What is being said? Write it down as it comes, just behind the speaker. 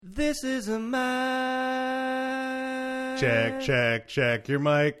This is a mic. Check your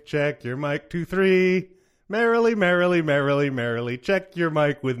mic. Check your mic. 2, 3. Merrily. Check your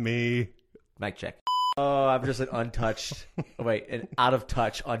mic with me. Mic check. Oh, I'm just an untouched. Wait, an out of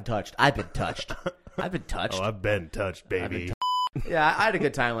touch, untouched. I've been touched. I've been touched. Oh, I've been touched, baby. Yeah, I had a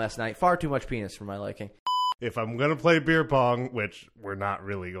good time last night. Far too much penis for my liking. If I'm going to play beer pong, which we're not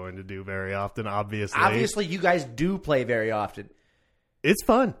really going to do very often, obviously. Obviously, you guys do play very often. It's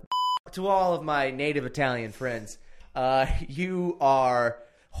fun. To all of my native Italian friends, you are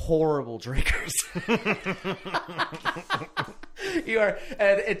horrible drinkers. You are,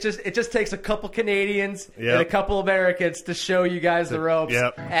 and it just takes a couple Canadians and a couple Americans to show you guys the ropes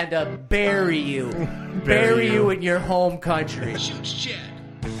and bury you in your home country. Chooch Chat.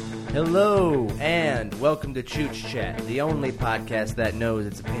 Hello and welcome to Chooch Chat, the only podcast that knows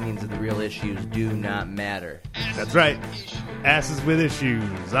its opinions of the real issues do not matter. That's right. Asses with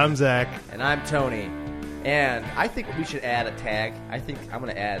issues. I'm Zach. And I'm Tony. And I think we should add a tag. I think I'm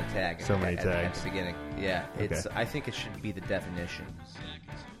going to add a tag. So many at tags. the beginning. Yeah, it's. Okay. I think it should be the definition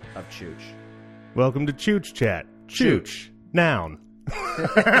of Chooch. Welcome to Chooch Chat. Chooch. Noun.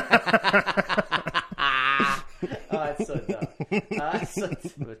 Oh, it's so dumb. I'm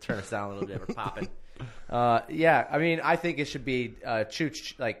going to turn us down a little bit. We're popping. Yeah, I mean, I think it should be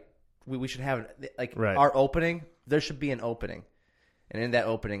Chooch. Like, we should have, our opening. There should be an opening. And in that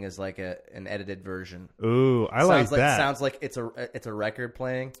opening is like an edited version. Ooh, I like that. Sounds like it's a record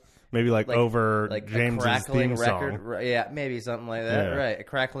playing. Maybe like over like James's a crackling theme record. song. Yeah, maybe something like that. Yeah. Right, a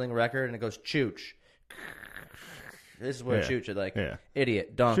crackling record, and it goes chooch. This is what a chooch is like. Yeah.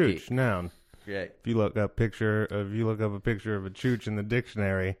 Idiot, donkey. Chooch, noun. Right. If you look up a picture of a chooch in the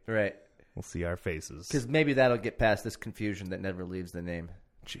dictionary, Right. we'll see our faces. Because maybe that'll get past this confusion that never leaves the name.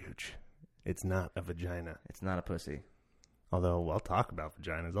 Chooch. It's not a vagina. It's not a pussy. Although I'll talk about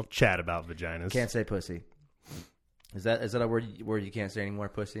vaginas. I'll chat about vaginas. Can't say pussy. Is that a word you can't say anymore?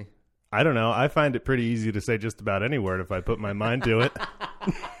 Pussy. I don't know. I find it pretty easy to say just about any word if I put my mind to it.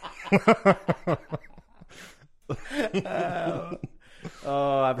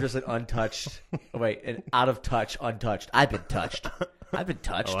 Oh, I'm just an untouched. Wait, an out of touch, untouched. I've been touched. I've been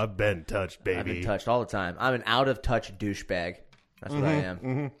touched. Oh, I've been touched, baby. I've been touched all the time. I'm an out of touch douchebag. That's what I am.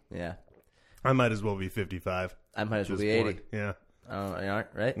 Mm-hmm. Yeah. I might as well be 55. I might as well be Just 80. Yeah.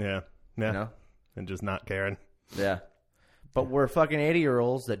 Right? Yeah. You know? And just not caring. Yeah. But we're fucking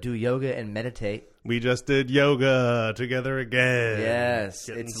 80-year-olds that do yoga and meditate. We just did yoga together again. Yes.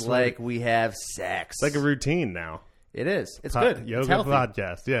 Getting It's sweet. like we have sex. It's like a routine now. It is. It's good. Yoga it's healthy.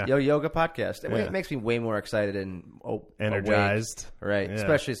 podcast, yeah. Yoga podcast. Yeah. It makes me way more excited and Energized. awake. Right. Yeah.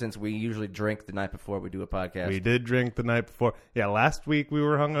 Especially since we usually drink the night before we do a podcast. We did drink the night before. Yeah, last week we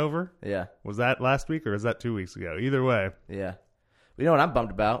were hungover. Yeah. Was that last week or was that 2 weeks ago? Either way. Yeah. You know what I'm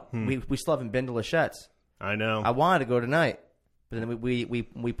bummed about? We still haven't been to Lachette's. I know. I wanted to go tonight. But then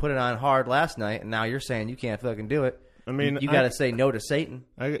we put it on hard last night, and now you're saying you can't fucking do it. I mean, you got to say no to Satan.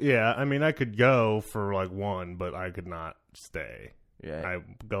 I mean, I could go for like one, but I could not stay. Yeah.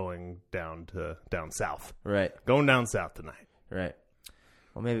 I'm going down south. Right. Going down south tonight. Right.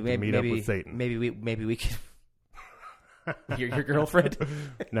 Well, maybe meet up with Satan. Maybe we can. your girlfriend?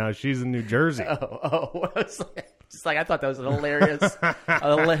 No, she's in New Jersey. Oh. I thought that was a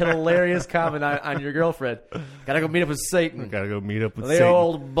hilarious comment on your girlfriend. Gotta go meet up with Satan. Gotta go meet up with the Satan.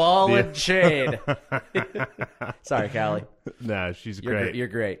 old ball and chain. Sorry, Callie. No, she's great. You're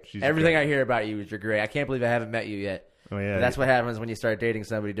great. She's Everything great. I hear about you is you're great. I can't believe I haven't met you yet. Oh yeah, But that's what happens when you start dating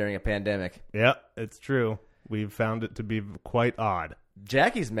somebody during a pandemic. Yeah, it's true. We've found it to be quite odd.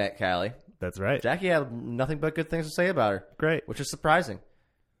 Jackie's met Callie. That's right. Jackie had nothing but good things to say about her. Great. Which is surprising.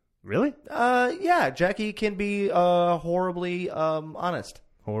 Really? Yeah, Jackie can be horribly honest.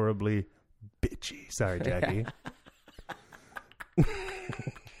 Horribly bitchy. Sorry, Jackie.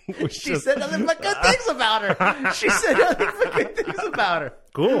 She said nothing but good things about her. She said nothing but good things about her.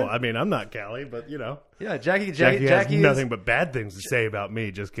 Cool. I mean, I'm not Callie, but you know. Yeah, Jackie has is, nothing but bad things to say about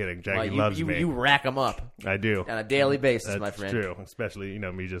me. Just kidding. Jackie loves me. You rack them up I do. on a daily basis, That's my friend. true. Especially,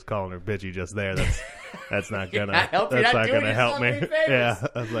 me just calling her bitchy just there. That's not gonna. You're that's not not doing gonna help me. yourself any Yeah,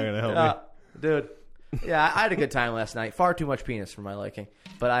 favors. that's not gonna help me. Dude. Yeah, I had a good time last night. Far too much penis for my liking,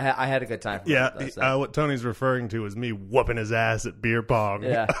 but I had a good time. Yeah, what Tony's referring to is me whooping his ass at beer pong.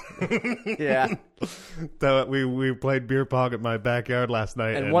 Yeah, yeah. So we played beer pong at my backyard last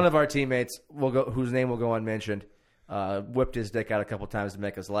night, And one of our teammates whose name will go unmentioned, whipped his dick out a couple times to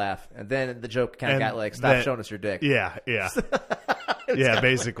make us laugh, and then the joke kind of got like, "Stop showing us your dick." Yeah, yeah,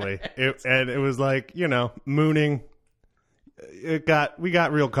 basically. It was like mooning. We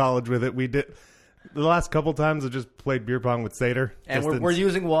got real college with it. We did. The last couple times I just played beer pong with Sater. And we're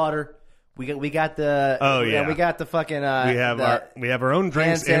using water. We got the we got the fucking we have our own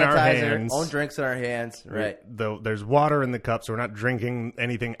drinks in our hands. Own drinks in our hands, right? Though there's water in the cups, so we're not drinking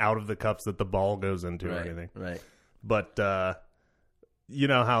anything out of the cups that the ball goes into or anything. Right. But you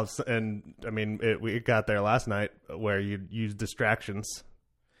know how, and I mean, we got there last night where you use distractions.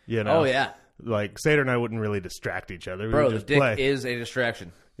 You know? Oh yeah. Like Sater and I wouldn't really distract each other. Bro, we the just dick play. is a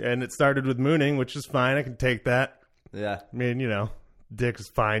distraction. And it started with mooning, which is fine. I can take that. Yeah. I mean, you know. Dick's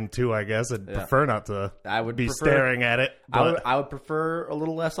fine too, I guess. I'd prefer not to staring at it. But I would prefer a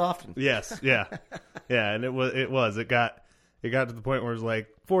little less often. Yes, yeah. Yeah, and it got to the point where it was like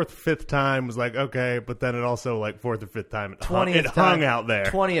fourth, fifth time was like, okay, but then it also like fourth or fifth time it hung out there.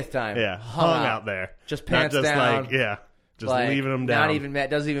 20th time. Yeah, hung out there. Just pants down. Like, yeah, just like, leaving them down.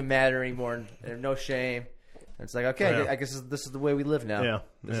 Doesn't even matter anymore. No shame. It's like, okay, I guess this is the way we live now. Yeah.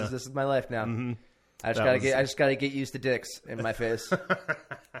 This is my life now. Mm-hmm. I just gotta get used to dicks in my face.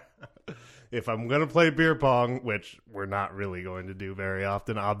 If I'm gonna play beer pong, which we're not really going to do very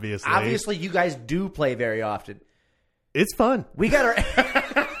often, obviously. Obviously, you guys do play very often. It's fun. We got our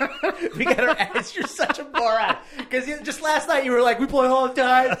ass. You're such a moron. Because just last night you were like, we play all the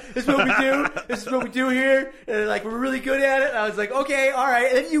time. This is what we do. This is what we do here. And like, we're really good at it. And I was like, okay, all right.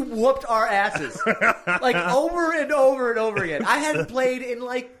 And then you whooped our asses. Like over and over and over again. I hadn't played in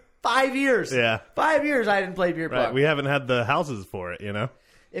like 5 years. Yeah. 5 years I didn't play beer pong. Right. We haven't had the houses for it, you know?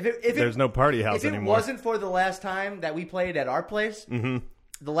 There's no party house anymore. If it wasn't for the last time that we played at our place, the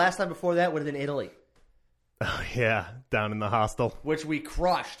last time before that would have been Italy. Oh, yeah, down in the hostel. Which we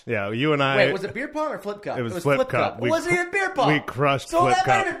crushed. Yeah, you and I... Wait, was it beer pong or flip cup? It was flip cup. It wasn't even beer pong. We crushed flip cup. So that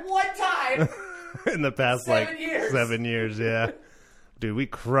might have been one time. In the past, 7 years. 7 years, yeah. Dude, we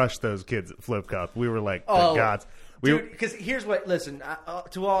crushed those kids at flip cup. We were like, the gods. Dude, because here's what... Listen,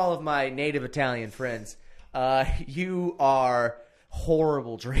 to all of my native Italian friends, you are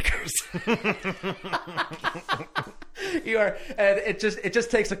horrible drinkers. You are, and it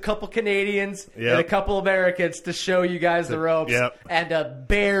just takes a couple Canadians and a couple Americans to show you guys the ropes and to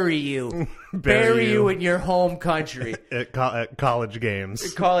bury you in your home country at college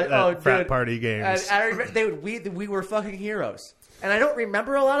games, frat party games. And I remember we were fucking heroes. And I don't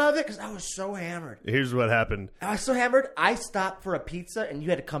remember a lot of it because I was so hammered. Here's what happened. I was so hammered, I stopped for a pizza, and you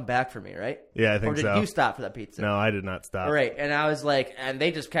had to come back for me, right? Yeah, I think so. Or did you stop for that pizza? No, I did not stop. All right, and I was like, and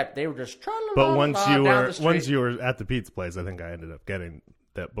they were just But once you were at the pizza place, I think I ended up getting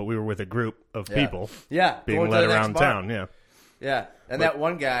that. But we were with a group of people, being led around town, yeah. And that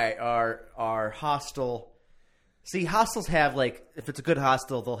one guy, our hostel. See, hostels have, like, if it's a good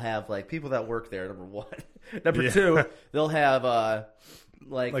hostel, they'll have, like, people that work there, number one. Number two, they'll have,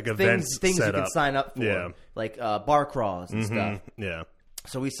 like things you can sign up for. Like, bar crawls and stuff. Yeah.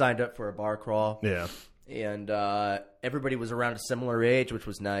 So we signed up for a bar crawl. Yeah. And everybody was around a similar age, which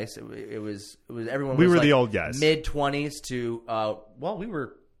was nice. It was everyone we was were like the old guys. Mid-20s to, well, we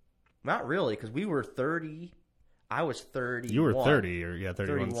were, not really, because we were 30. I was 31. You were 30, or 31.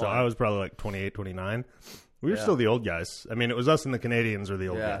 31. So I was probably like 28, 29. We were still the old guys. I mean, it was us and the Canadians were the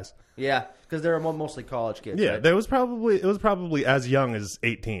old guys. Yeah, because they were mostly college kids. Yeah, right? it was probably as young as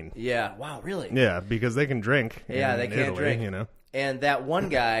 18. Yeah, wow, really? Yeah, because they can drink. Yeah, they can drink. You know. And that one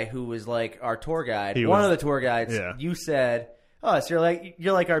guy who was like our tour guide, one of the tour guides, you said, "Oh, so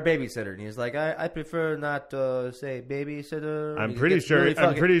you're like our babysitter," and he's like, "I prefer not to say babysitter." I'm pretty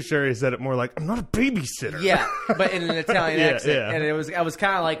sure he said it more like, "I'm not a babysitter." Yeah, but in an Italian accent, and I was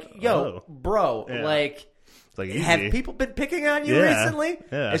kind of like, "Yo, bro, like." It's like, have people been picking on you recently?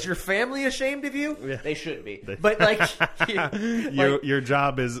 Yeah. Is your family ashamed of you? Yeah. They should be. But like, your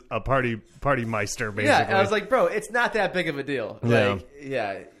job is a party meister, basically. Yeah, I was like, bro, it's not that big of a deal. Like,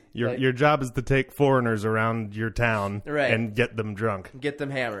 Your job is to take foreigners around your town and get them drunk. Get them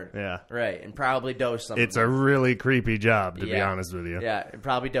hammered. Yeah. Right, and probably dose some. It's a really creepy job, to be honest with you. Yeah, and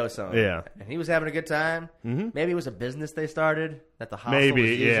probably dose some. Yeah. And he was having a good time. Mm-hmm. Maybe it was a business they started that the hostel Maybe,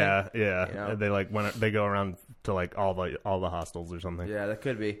 was using. yeah. You know? They like they go around to like all the hostels or something. Yeah, that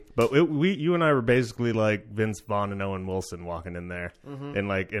could be. But you and I were basically like Vince Vaughn and Owen Wilson walking in there, and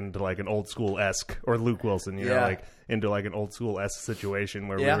like into like an old school esque, or Luke Wilson, you know, like into like an old school esque situation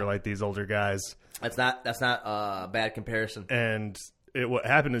where we were like these older guys. That's not a bad comparison. And what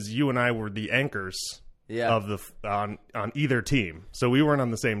happened is you and I were the anchors of the on either team, so we weren't on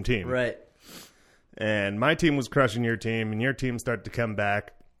the same team, right? And my team was crushing your team, and your team started to come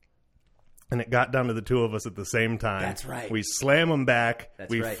back. And it got down to the two of us at the same time. That's right. We slam them back,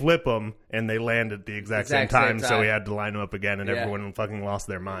 flip them, and they land at the exact same time. So we had to line them up again, and everyone fucking lost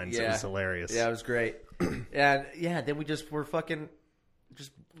their minds. It was hilarious. Yeah, it was great. And then we just were fucking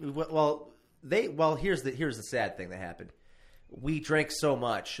well, here's the sad thing that happened. We drank so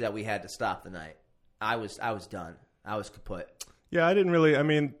much that we had to stop the night. I was done. I was kaput. Yeah, I didn't really. I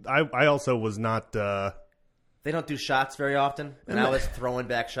mean, I also was not. They don't do shots very often, and I was throwing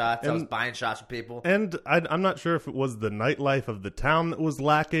back shots. I was buying shots from people. And I'm not sure if it was the nightlife of the town that was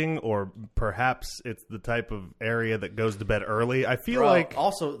lacking, or perhaps it's the type of area that goes to bed early. I feel like...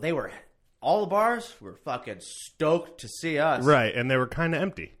 Also, all the bars were fucking stoked to see us. Right, and they were kind of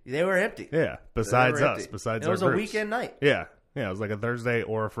empty. They were empty. Yeah, besides us, besides our groups. It was a weekend night. Yeah, it was like a Thursday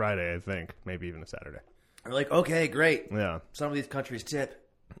or a Friday, I think. Maybe even a Saturday. We're like, okay, great. Yeah. Some of these countries tip.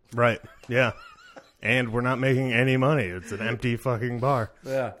 Right, yeah. And we're not making any money. It's an empty fucking bar.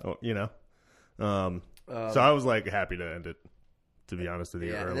 Yeah. You know? So I was like happy to end it, to be honest with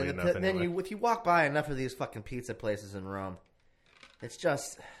you, early enough. Then if you walk by enough of these fucking pizza places in Rome, it's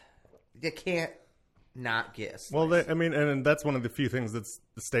just, you can't not guess. Well, and that's one of the few things that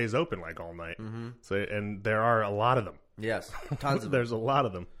stays open like all night. Mm-hmm. So, and there are a lot of them. Yes, tons of them. There's a lot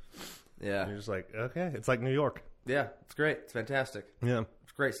of them. Yeah. And you're just like, okay, it's like New York. Yeah, it's great. It's fantastic. Yeah.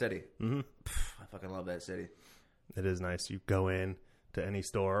 It's a great city. Mm-hmm. I fucking love that city. It is nice. You go in to any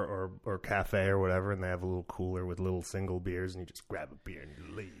store or cafe or whatever, and they have a little cooler with little single beers, and you just grab a beer and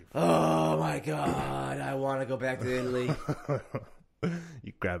you leave. Oh, my God. I want to go back to Italy.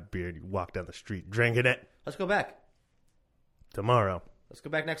 You grab a beer and you walk down the street drinking it. Let's go back. Tomorrow. Let's go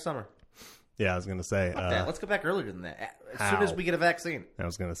back next summer. Yeah, I was going to say. Let's go back earlier than that. As soon as we get a vaccine. I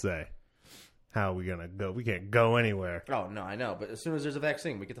was going to say. How are we going to go? We can't go anywhere. Oh, no, I know. But as soon as there's a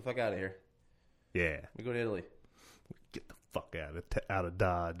vaccine, we get the fuck out of here. Yeah. We go to Italy. Get the fuck out of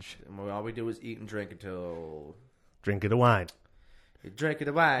Dodge. And all we do is eat and drink until... Drink it a wine. Drink it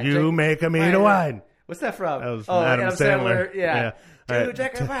a wine. You make 'em eat a wine. What's that from? That was from Adam Sandler. Yeah. Right.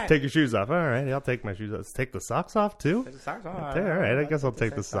 Drink a wine. Take your shoes off. All right, I'll take my shoes off. Let's take the socks off, too? Take the socks off. All right, I guess I'll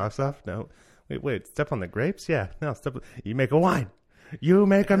take the socks off. No. Wait. Step on the grapes? Yeah. No, You make a wine. You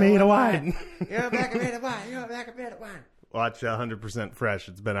make 'em eat a wine. You make 'em eat a wine. You make 'em eat a wine. Watch 100% Fresh.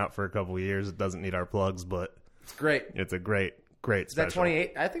 It's been out for a couple of years. It doesn't need our plugs, but it's great. It's a great special. Is that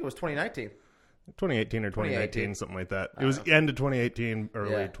 28? I think it was 2019. 2018 or 2019, something like that. It was end of 2018,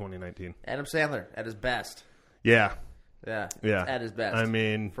 early 2019. Adam Sandler at his best. Yeah. Yeah. Yeah. At his best. I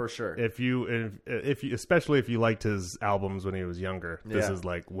mean, for sure. If you especially if you liked his albums when he was younger, this is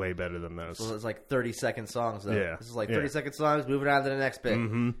like way better than those. So it's like 30-second songs though. Yeah. This is like 30-second songs, moving on to the next bit.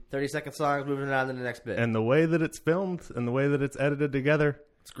 Mm-hmm. 30-second songs, moving on to the next bit. And the way that it's filmed and the way that it's edited together,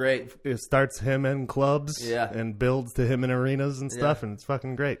 it's great. It starts him in clubs and builds to him in arenas and stuff, and it's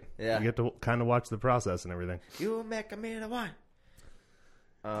fucking great. Yeah. You get to kind of watch the process and everything. You make me the wine.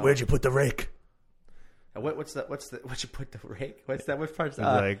 Where'd you put the rake? What's you put the rake? What's that? Which part's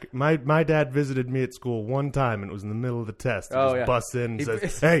like my dad visited me at school one time and it was in the middle of the test. He just busts in and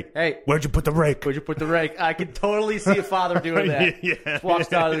says, "Hey, where'd you put the rake? Where'd you put the rake?" I can totally see a father doing that. Just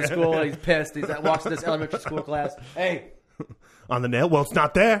walks out of the school and he's pissed. He walks to this elementary school class. Hey, on the nail? Well, it's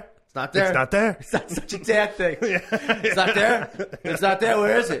not there. It's not there. It's not there. It's not such a dad thing. It's not there. It's not there.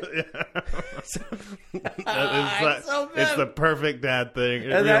 Where is it? It's the perfect dad thing.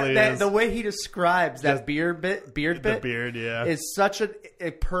 It really is. The way he describes that beard bit, the beard, is such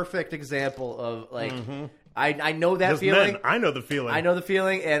a perfect example of like. Mm-hmm. I know that feeling. I know the feeling. I know the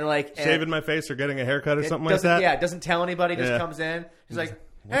feeling, and like shaving my face or getting a haircut or something like that. Yeah, doesn't tell anybody. Just comes in. He's like,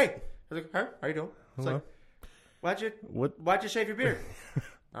 "Hey, how are you doing?" It's like, why'd you shave your beard?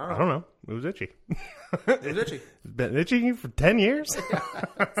 I don't know. It was itchy. It was itchy. It's been itching for 10 years?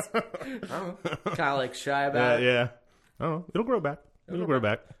 I don't know. Kind of like shy about it. Yeah. I don't know. It'll grow back. It'll grow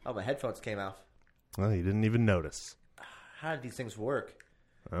back. Oh, my headphones came off. Well, you didn't even notice. How did these things work?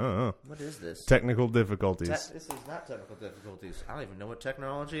 I don't know. What is this? Technical difficulties. This is not technical difficulties. I don't even know what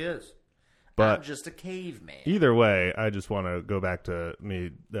technology is. But I'm just a caveman. Either way, I just want to go back to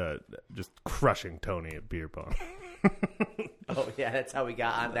me just crushing Tony at beer pong. Oh yeah, that's how we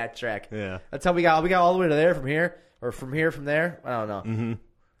got on that track. Yeah, that's how we got all the way to there from here, or from there. I don't know. Mm-hmm.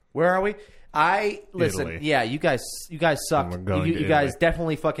 Where are we? Listen. Italy. Yeah, you guys sucked. You guys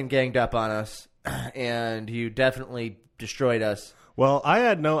definitely fucking ganged up on us, and you definitely destroyed us. Well,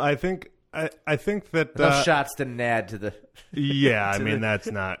 I think that those shots didn't add to the. Yeah, I mean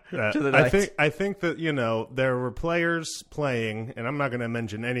that's not. To the I think that there were players playing, and I'm not going to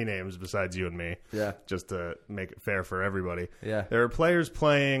mention any names besides you and me. Yeah, just to make it fair for everybody. Yeah, there are players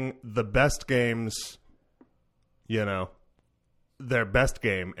playing the best games. Their best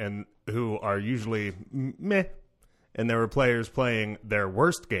game, and who are usually meh, and there were players playing their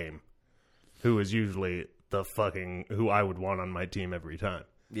worst game, who is usually who I would want on my team every time.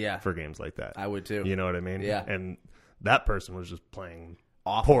 Yeah, for games like that, I would too. You know what I mean? Yeah, and that person was just playing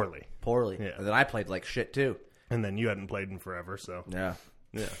Poorly. Yeah. And then I played like shit too. And then you hadn't played in forever, so. Yeah.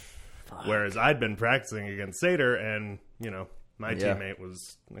 Fuck. Whereas I'd been practicing against Sater, and, my teammate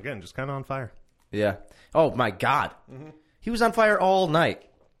was, again, just kind of on fire. Yeah. Oh, my God. Mm-hmm. He was on fire all night.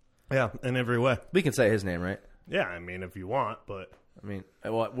 Yeah, in every way. We can say his name, right? Yeah, I mean, if you want, but... I mean,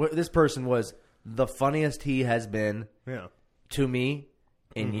 this person was the funniest he has been to me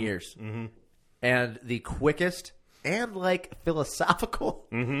in years. Mm-hmm. And the quickest and, philosophical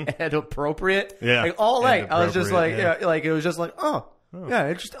and appropriate. Yeah. Like, all night, I was just like, it was just like, yeah,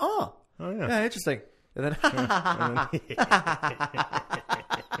 interesting. Yeah, interesting. And then,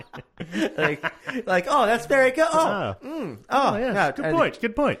 that's very good. Yeah.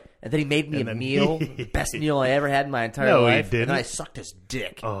 Good point. And then he made me a meal, the best meal I ever had in my entire life. He didn't. And then I sucked his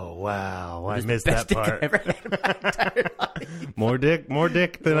dick. Oh wow, I missed that part. I ever had in my entire life. More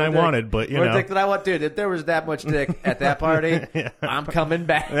dick than I wanted, but more dick than I want, dude. If there was that much dick at that party, I'm coming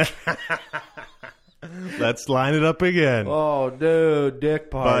back. Let's line it up again. Oh, dude,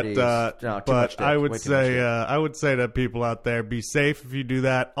 dick parties. But much dick. I would say to people out there, be safe if you do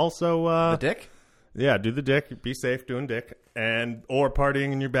that. Also, the dick. Yeah, do the dick. Be safe doing dick or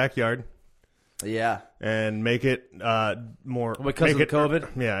partying in your backyard. Yeah, and make it more because of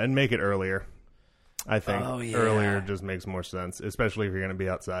COVID. Yeah, and make it earlier. I think earlier just makes more sense, especially if you're going to be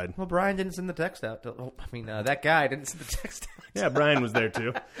outside. Well, Brian didn't send the text out. That guy didn't send the text out. Yeah, Brian was there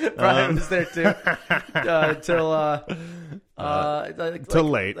too. Brian was there too till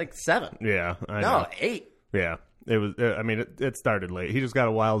late, like 7. Yeah, I know. 8. Yeah, it was. I mean, it started late. He just got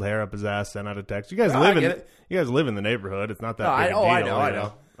a wild hair up his ass, sent out a text. You guys live in the neighborhood. It's not that big a deal. I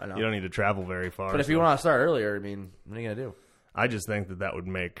know. You don't need to travel very far. But if you want to start earlier, I mean, what are you gonna do? I just think that would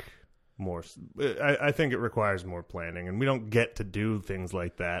make more. I think it requires more planning, and we don't get to do things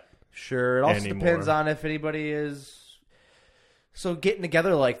like that. Sure, it also depends on if anybody is. So getting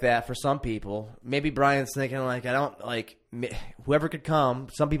together like that for some people, maybe Brian's thinking whoever could come.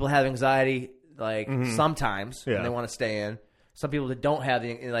 Some people have anxiety sometimes and they want to stay in. Some people that don't have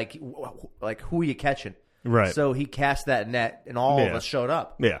who are you catching? Right. So he cast that net, and all of us showed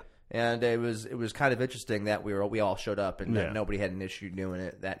up. Yeah. And it was kind of interesting that we all showed up, and that nobody had an issue doing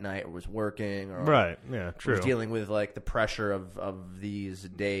it that night, or was working, or right. Yeah, true. Was dealing with the pressure of these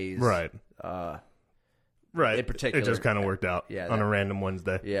days. Right. Right. In particular, it just kind of worked out on a random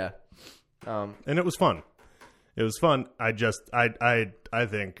Wednesday. Yeah. And it was fun. I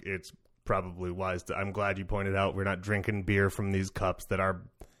think it's probably wise to. I'm glad you pointed out we're not drinking beer from these cups that are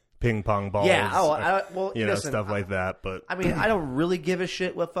ping pong balls. Yeah. Listen, stuff like that. But I mean, I don't really give a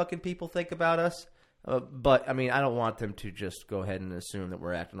shit what fucking people think about us. But I mean, I don't want them to just go ahead and assume that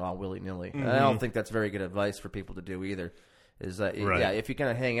we're acting all willy nilly. Mm-hmm. I don't think that's very good advice for people to do either. Is that if you're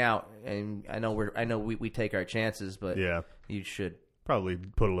gonna hang out, and I know we take our chances, but you should probably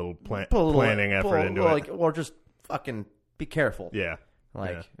put a little planning effort into it, or just fucking be careful. Yeah.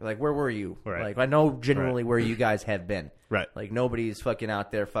 Where were you? Right. Like, I know generally where you guys have been. Right. Like, nobody's fucking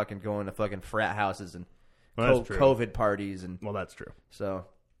out there fucking going to fucking frat houses and COVID parties. Well, that's true. So,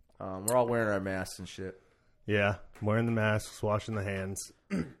 we're all wearing our masks and shit. Yeah. Wearing the masks, washing the hands.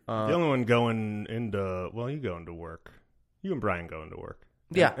 The only one going into, you go into work. You and Brian go into work.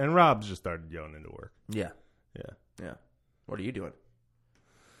 Yeah. And Rob's just started going into work. Yeah. Yeah. Yeah. What are you doing?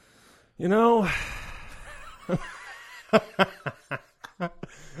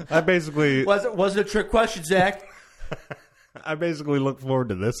 I basically... Was it a trick question, Zach? I basically look forward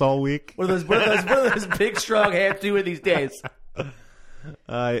to this all week. What are those big, strong hands doing these days?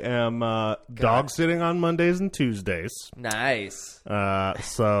 I am dog sitting on Mondays and Tuesdays. Nice.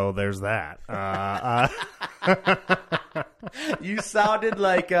 So there's that. You sounded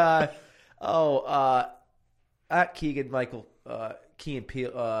like Keegan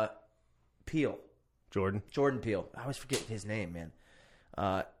Peele. Jordan Peele. I always forget his name, man.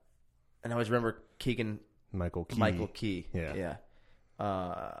 And I always remember Michael Key. Yeah.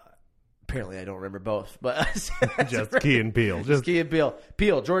 Apparently, I don't remember both, but just Key and Peele. Just Key and Peele.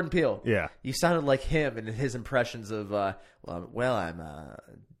 Jordan Peele. Yeah. You sounded like him in his impressions of. I'm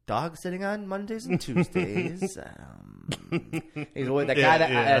dog sitting on Mondays and Tuesdays. He's always that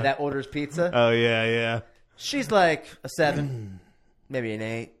guy that orders pizza. Oh yeah. She's like a 7, maybe an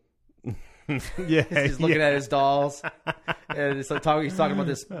 8. Yeah, he's looking at his dolls, and he's talking about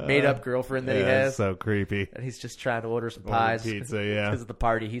this made-up girlfriend that he has. So creepy. And he's just trying to order some pies, pizza, because of the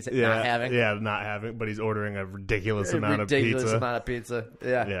party he's not having. Yeah, not having, but he's ordering a ridiculous amount of pizza.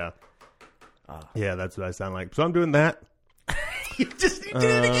 Yeah. Yeah, that's what I sound like. So I'm doing that. you did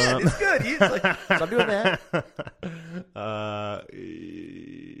it again. It's good. So I'm doing that.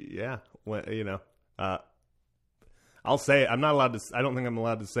 Yeah. Well, I'll say I'm not allowed to. I don't think I'm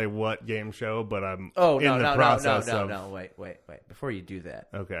allowed to say what game show, but I'm no, process. Wait. Before you do that,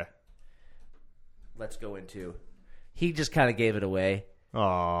 okay. Let's go into. He just kind of gave it away.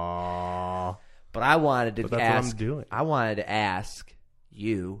 Aww. But I wanted to ask. What I'm doing. I wanted to ask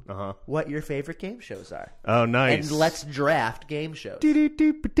you what your favorite game shows are. Oh, nice. And let's draft game shows.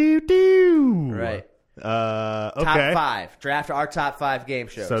 Right. Okay. Top 5. Draft our top 5 game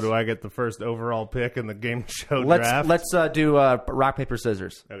shows. So do I get the first overall pick in the game show draft? Let's do rock, paper,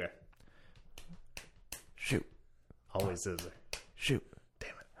 scissors. Okay. Shoot. Always scissor. Shoot.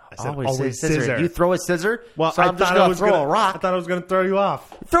 Damn it. I said always scissor. You throw a scissor? Well, so I'm just going to throw a rock. I thought I was going to throw you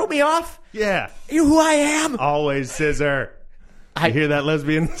off. Throw me off? Yeah. You who I am? Always scissor. You hear that,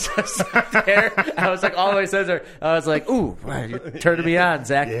 lesbian? There. I was like, always scissor. I was like, ooh, you turned me on,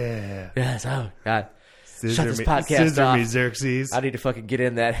 Zach. Yeah. Yes. Oh, God. Scissor Shut this me, podcast scissor off. me, Xerxes. I need to fucking get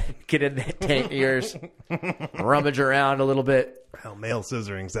in that tank of yours, rummage around a little bit, Well, male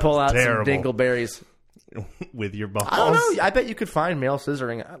scissoring sounds pull out terrible. some dingleberries. With your balls. I don't know. I bet you could find male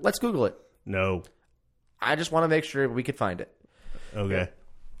scissoring. Let's Google it. No. I just want to make sure we could find it. Okay.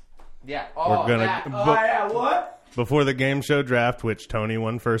 Yeah. We're gonna. yeah. What? Before the game show draft, which Tony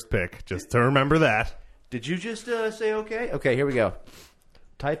won first pick, just to remember that. Did you just say okay? Okay, here we go.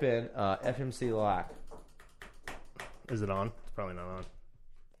 Type in FMC lock. Is it on? It's probably not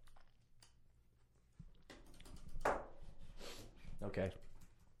on. Okay.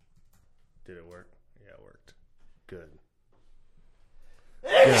 Did it work? Yeah, it worked. Good.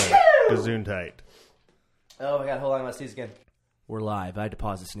 Good. Gazoon tight. Oh my God! Hold on, I'm gonna sneeze again. We're live. I had to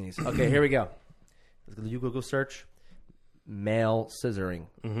pause the sneeze. Okay, here we go. You Google search male scissoring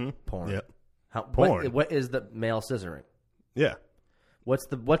porn. Yep. Porn. What is the male scissoring? Yeah. What's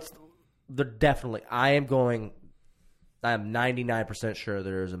the definitely? I am 99% sure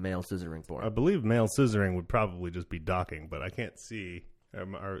there is a male scissoring porn. I believe male scissoring would probably just be docking, but I can't see.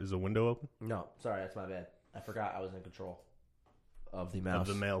 Is the window open? No, sorry, that's my bad. I forgot I was in control of the mouse.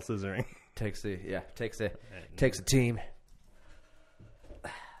 Of the male scissoring. Takes a team.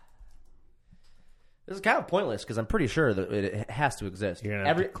 This is kind of pointless because I'm pretty sure that it has to exist. You're gonna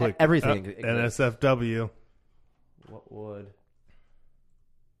have to click everything exists. NSFW. What would?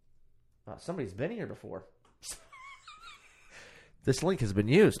 Oh, somebody's been here before. This link has been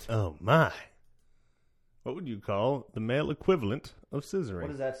used. Oh my! What would you call the male equivalent of scissoring? What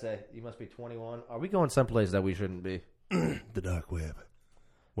does that say? You must be 21. Are we going someplace that we shouldn't be? The dark web,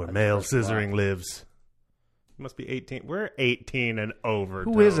 where male scissoring lives. You must be 18. We're 18 and over.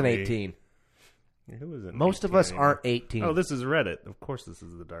 Who isn't 18? Who isn't? Most of us aren't 18. Oh, this is Reddit. Of course, this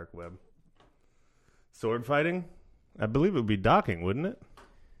is the dark web. Sword fighting? I believe it would be docking, wouldn't it?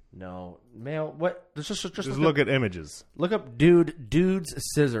 No, male. What? Just look at images. Look up dudes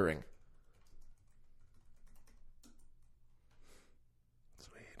scissoring.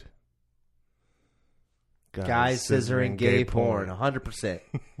 Sweet. Guys scissoring gay porn. 100%.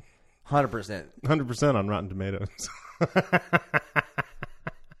 100%. 100% on Rotten Tomatoes.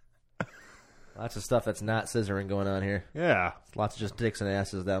 Lots of stuff that's not scissoring going on here. Yeah. Lots of just dicks and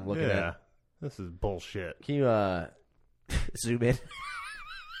asses that I'm looking at. Yeah. This is bullshit. Can you zoom in?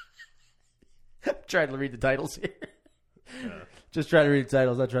 I'm trying to read the titles here. Just trying to read the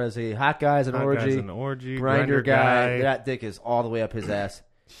titles. I'm trying to see Hot Guys and Orgy. Grinder guy. That dick is all the way up his ass.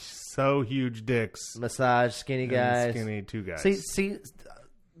 So huge dicks. Massage, skinny guys. Skinny two guys. See,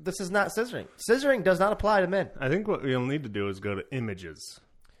 this is not scissoring. Scissoring does not apply to men. I think what we'll need to do is go to images.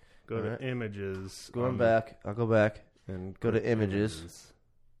 Go to images. Going back. I'll go back. And go to images.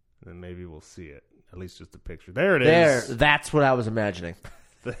 And then maybe we'll see it. At least just a picture. There it is. That's what I was imagining.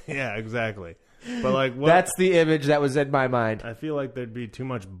 Yeah, exactly. But like, that's the image that was in my mind. I feel like there'd be too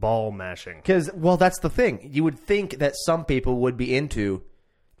much ball mashing. Because, well, that's the thing. You would think that some people would be into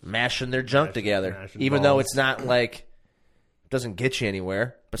mashing their junk together, even though it's not like doesn't get you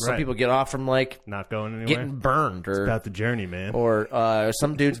anywhere. But some people get off from like not going anywhere, getting burned, or it's about the journey, man. Or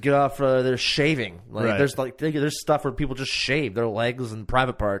some dudes get off their shaving. Like there's stuff where people just shave their legs and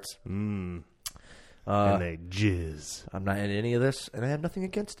private parts. And they jizz. I'm not in any of this, and I have nothing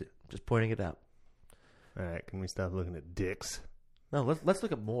against it. Just pointing it out. All right, can we stop looking at dicks? No, let's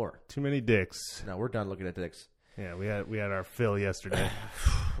look at more. Too many dicks. No, we're done looking at dicks. Yeah, we had our fill yesterday.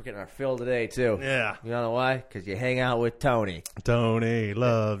 We're getting our fill today too. Yeah, you know why? Because you hang out with Tony. Tony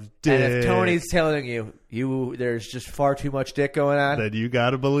loves dick. And if Tony's telling you there's just far too much dick going on, then you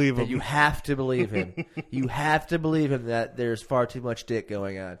got to believe him. You have to believe him. You have to believe him that there's far too much dick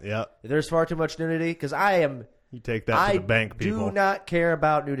going on. Yeah, there's far too much nudity. Because you take that to the bank, people. I do not care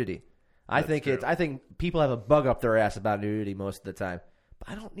about nudity. I think people have a bug up their ass about nudity most of the time, but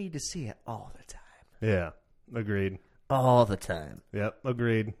I don't need to see it all the time. Yeah, agreed. All the time. Yep,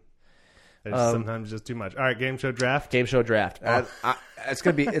 agreed. There's sometimes just too much. All right, game show draft. Game show draft. It's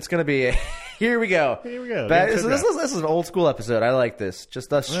gonna be. Here we go. Here we go. This is an old school episode. I like this.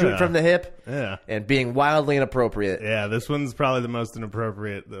 Just us shooting from the hip. Yeah. And being wildly inappropriate. Yeah, this one's probably the most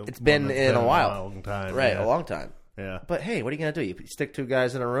inappropriate. It's been in a while. A long time. Right, yeah. a long time. Yeah. But hey, what are you gonna do? You stick two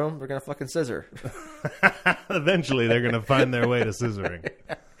guys in a room, they're gonna fucking scissor. Eventually, they're gonna find their way to scissoring.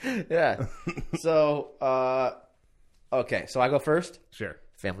 Yeah. So, okay. So I go first. Sure.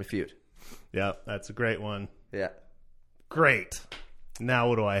 Family Feud. Yeah, that's a great one. Yeah. Great. Now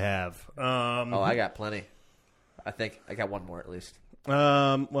what do I have? I got plenty. I think I got one more at least.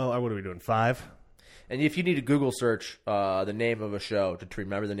 Well, what are we doing? 5? And if you need to Google search the name of a show to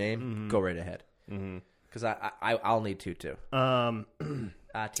remember the name, go right ahead. Because I'll need to too. I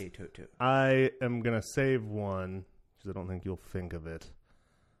need to. I am gonna save one because I don't think you'll think of it.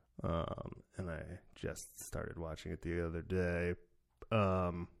 And I just started watching it the other day.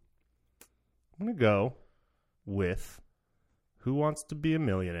 I'm gonna go with Who Wants to Be a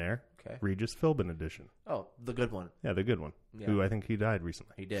Millionaire? Okay. Regis Philbin edition. Oh, the good one. Yeah, the good one. Yeah. Who I think he died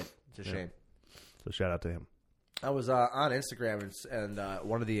recently. He did. It's a shame. So shout out to him. I was on Instagram and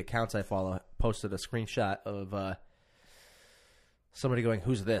one of the accounts I follow posted a screenshot of somebody going,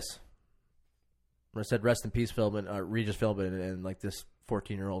 "Who's this?" And it said, "Rest in peace, Philbin, Regis Philbin," and like this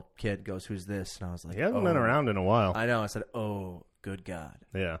 14-year-old kid goes, "Who's this?" And I was like, He hasn't been around in a while. I know. I said, "Oh, good God."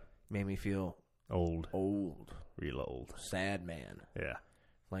 Yeah. Made me feel Old. old, Real old. sad man. Yeah.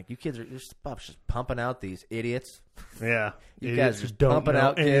 Like, you kids are just pumping out these idiots. Yeah. You guys are just don't pumping know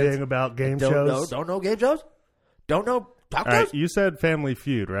out anything kids. about game shows. Don't know game shows? Don't know talk All shows? right, you said Family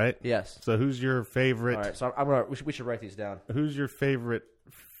Feud, right? Yes. So who's your favorite? All right, so we should write these down. Who's your favorite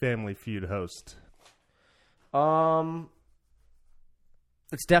Family Feud host?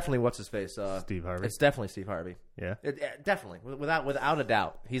 It's definitely what's his face. Steve Harvey. It's definitely Steve Harvey. Yeah. Definitely, without a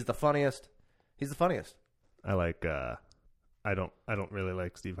doubt, he's the funniest. He's the funniest. I like. I don't really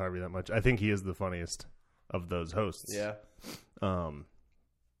like Steve Harvey that much. I think he is the funniest of those hosts. Yeah. But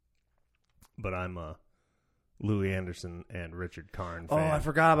I'm Louis Anderson and Richard Karn Oh, fan. I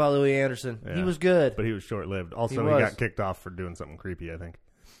forgot about Louis Anderson. Yeah. He was good. But he was short-lived. Also, He he was. got kicked off for doing something creepy, I think.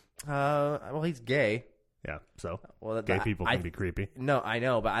 Well, he's gay. Yeah, so Well, gay people can be creepy. No, I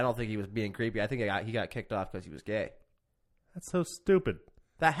know, but I don't think he was being creepy. I think he got kicked off because he was gay. That's so stupid.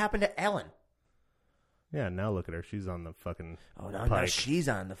 That happened to Ellen. Yeah, now look at her. She's on the fucking Now pike. she's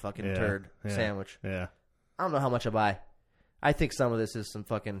on the fucking turd sandwich. Yeah. I don't know how much I buy. I think some of this is some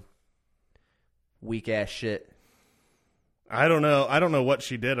fucking weak ass shit. I don't know. I don't know what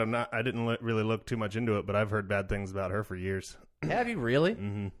she did. I didn't really look too much into it, but I've heard bad things about her for years. Have you really?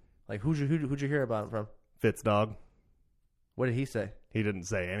 Mm-hmm. Like who'd you hear about it from? Fitzdog. What did he say? He didn't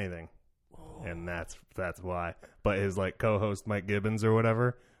say anything, and that's why. But his like co-host Mike Gibbons or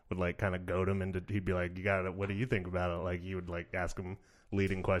whatever would like kind of goad him into. He'd be like, "You got it. What do you think about it?" Like he would like ask him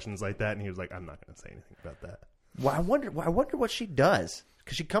leading questions like that, and he was like, "I'm not going to say anything about that." Well, I wonder what she does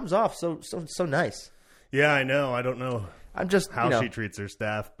because she comes off so nice. Yeah, I know. I don't know. I'm just how she treats her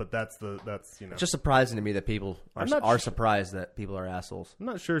staff, but that's It's just surprising to me that people are surprised that people are assholes. I'm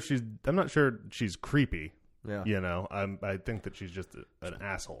not sure she's creepy. Yeah, you know, I think that she's just an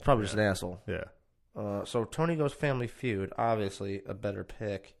asshole. Probably just an asshole. Yeah. So Tony Goes Family Feud, obviously a better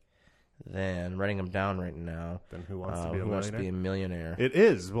pick than writing them down right now. Then Who Wants to Be a Millionaire? It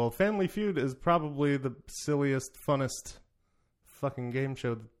is. Well, Family Feud is probably the silliest, funnest fucking game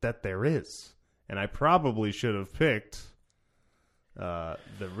show that there is, and I probably should have picked the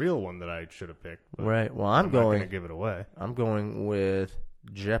real one that I should have picked. Right. Well, I'm not going to give it away. I'm going with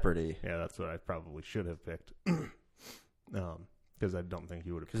Jeopardy. Yeah, that's what I probably should have picked. Because I don't think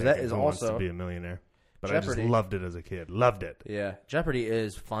you would have picked that is Who also Wants to Be a Millionaire. But Jeopardy. I just loved it as a kid. Loved it. Yeah. Jeopardy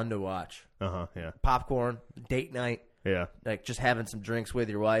is fun to watch. Yeah. Popcorn, date night. Yeah. Like just having some drinks with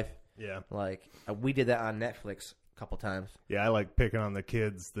your wife. Yeah. Like we did that on Netflix a couple times. Yeah, I like picking on the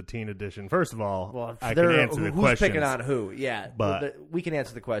kids, the teen edition. First of all, well, I can answer the questions. Who's picking on who? Yeah. But we can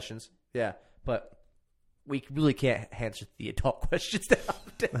answer the questions. Yeah. But we really can't answer the adult questions that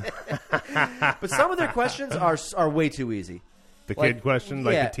often. But some of their questions are way too easy. The kid question,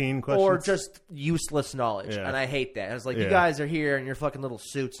 like the teen questions? Or just useless knowledge. Yeah. And I hate that. It's like, you guys are here in your fucking little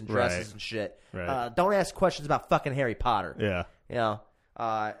suits and dresses and shit. Right. Don't ask questions about fucking Harry Potter. Yeah. You know?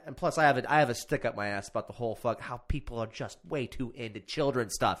 And plus, I have a stick up my ass about the whole how people are just way too into children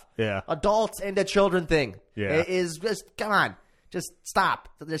stuff. Yeah. Adults into children thing. Yeah. It is just, come on. Just stop.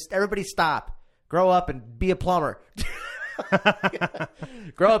 Just everybody stop. Grow up and be a plumber.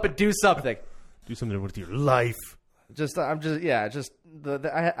 Grow up and do something. Do something with your life. I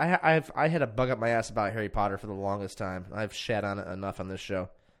had a bug up my ass about Harry Potter for the longest time. I've shat on it enough on this show.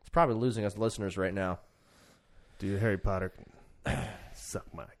 It's probably losing us listeners right now. Dude, Harry Potter can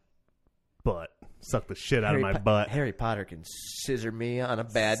suck my butt. Suck the shit out of my butt. Harry Potter can scissor me on a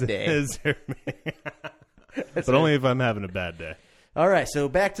bad day. Scissor me. But only if I'm having a bad day. All right, so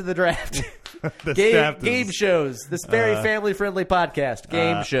back to the draft. Game shows. This very family-friendly podcast.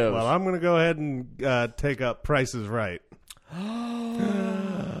 Game shows. Well, I'm going to go ahead and take up Price is Right.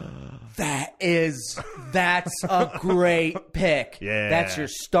 That's a great pick. Yeah. That's your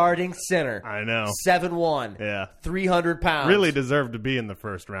starting center. I know. 7'1". Yeah. 300 pounds. Really deserved to be in the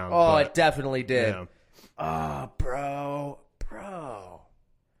first round. Oh, it definitely did. Yeah. Oh, bro.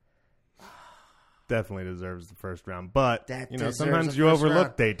 Definitely deserves the first round. But, That sometimes you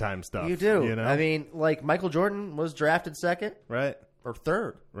overlook daytime stuff. You do. You know? I mean, like Michael Jordan was drafted second. Right. Or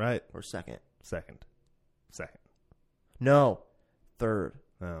third. Right. Or second. Second. No. Third.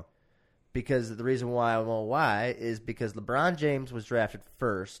 Oh. Because the reason why I know why is because LeBron James was drafted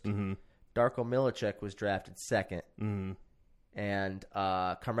first. Mm-hmm. Darko Milicic was drafted second. Mm-hmm. And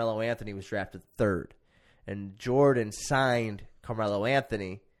Carmelo Anthony was drafted third. And Jordan signed Carmelo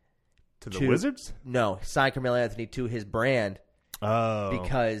Anthony to the Wizards? No, signed Carmelo Anthony to his brand. Oh.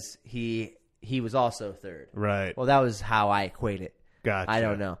 Because he was also third. Right. Well, that was how I equate it. Gotcha. I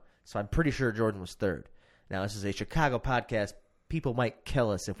don't know. So I'm pretty sure Jordan was third. Now, this is a Chicago podcast. People might kill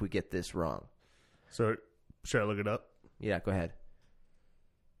us if we get this wrong. So, should I look it up? Yeah, go ahead.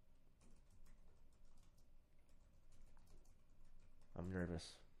 I'm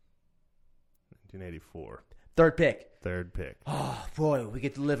nervous. 1984. Third pick. Oh, boy, we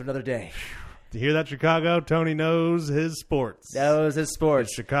get to live another day. Do you hear that, Chicago? Tony knows his sports. Knows his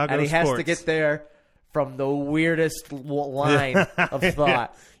sports. Chicago and he sports. has to get there from the weirdest line of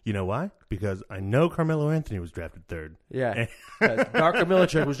thought. You know why? Because I know Carmelo Anthony was drafted third. Yeah. Darko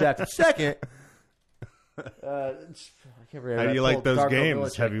Milicic was drafted second. I can't remember. How do you like those Darko games?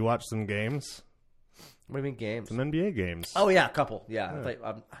 Milicic. Have you watched some games? What do you mean games? Some NBA games. Oh, yeah, a couple. Yeah.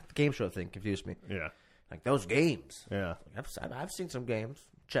 The game show thing confused me. Yeah. Like those games. Yeah. I've seen some games.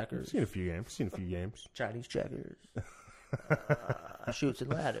 Checkers. I've seen a few games. Chinese checkers. Shoots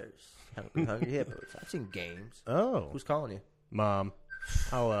and ladders. Hungry hippos. I've seen games. Oh. Who's calling you? Mom.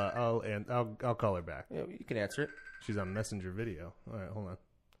 I'll call her back. Yeah, you can answer it. She's on Messenger video. All right, hold on.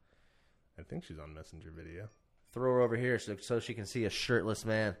 I think she's on Messenger video. Throw her over here so she can see a shirtless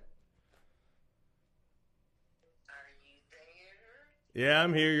man. Are you there? Yeah,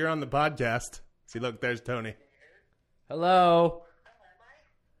 I'm here. You're on the podcast. See, look, there's Tony. Hello.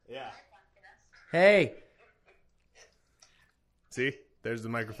 Yeah. Hey. See, there's the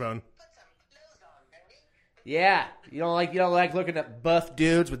microphone. Put some clothes on, don't you? Yeah. You don't like looking at buff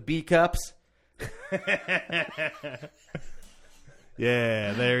dudes with B cups?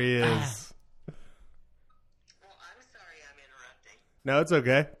 Yeah, there he is. Well, I'm sorry I'm interrupting. No, it's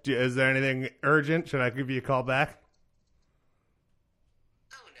okay. Is there anything urgent? Should I give you a call back?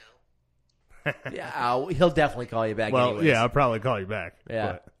 Oh, no. Yeah, he'll definitely call you back Well, anyways. yeah, I'll probably call you back.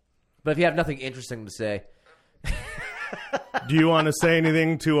 Yeah. But if you have nothing interesting to say. Do you want to say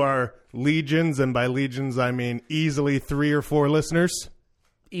anything to our legions? And by legions, I mean easily 3 or 4 listeners.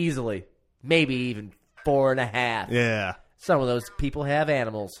 Easily. Maybe even 4.5. Yeah. Some of those people have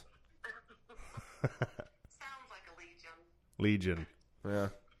animals. Sounds like a legion. Legion. Yeah.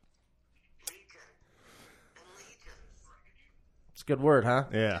 Legion. And legions. It's a good word, huh?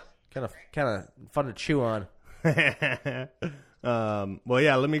 Yeah. Kind of fun to chew on. Well,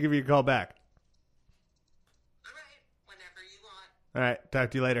 yeah, let me give you a call back. All right. Whenever you want. All right.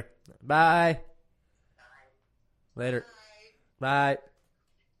 Talk to you later. Bye. Bye. Later. Bye. Bye.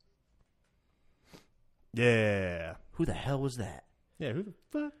 Yeah. Who the hell was that? Yeah, who the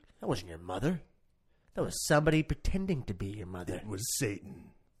fuck? That wasn't your mother. That was somebody pretending to be your mother. It was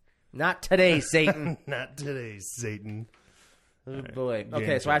Satan. Not today, Satan. Not today, Satan. Oh, boy. Game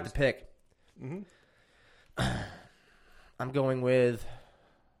Okay, so I have to shows. pick. I'm going with...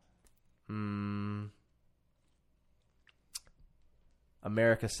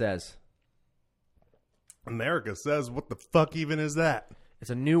 America Says. America Says, what the fuck even is that? It's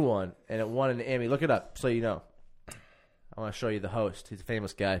a new one, and it won an Emmy. Look it up so you know. I want to show you the host. He's a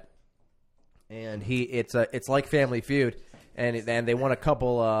famous guy. And it's like Family Feud, and they won a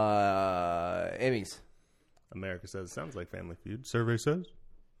couple Emmys. America Says, sounds like Family Feud. Survey says.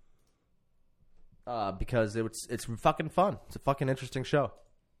 Because it's fucking fun. It's a fucking interesting show.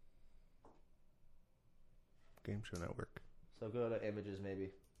 Game Show Network. So go to images,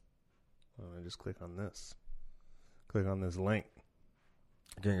 maybe. Oh, I just click on this. Click on this link.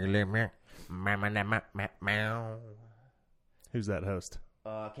 Who's that host?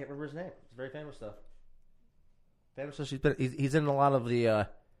 I can't remember his name. It's very famous stuff. Famous stuff. He's in a lot of the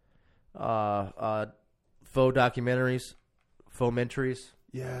faux documentaries, faux-mentaries.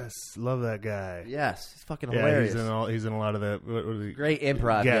 Yes, love that guy. Yes, he's fucking hilarious. He's in a lot of the great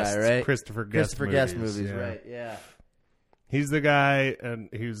improv guy, right? Christopher Guest movies, right? Yeah. He's the guy, and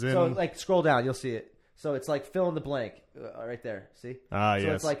he was in. So, like, scroll down, you'll see it. So it's like fill in the blank, right there. See? Ah, so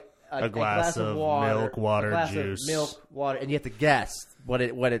yes. it's like a glass of water, milk, water, a glass juice, of milk, water, and you have to guess what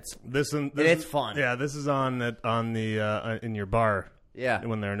it's. This it's fun. Yeah, this is on the in your bar. Yeah,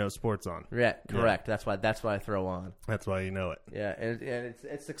 when there are no sports on. Yeah, correct. Yeah. That's why I throw on. That's why you know it. Yeah, and it's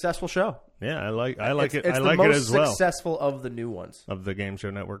a successful show. Yeah, I like it. It's I the like most it as well. Successful of the new ones of the Game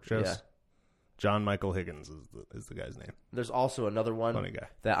Show Network shows. Yeah. John Michael Higgins is the guy's name. There's also another one funny guy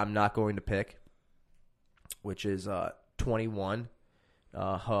that I'm not going to pick, which is 21,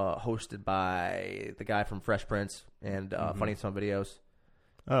 hosted by the guy from Fresh Prince and Funny Some Videos.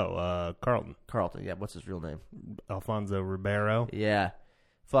 Oh, Carlton. Carlton, yeah. What's his real name? Alfonso Ribeiro. Yeah.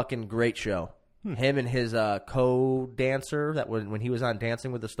 Fucking great show. Him and his co-dancer that when he was on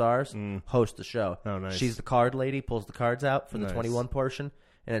Dancing with the Stars host the show. Oh, nice. She's the card lady, pulls the cards out for the 21 portion.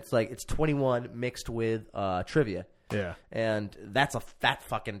 And it's 21 mixed with trivia. Yeah. And that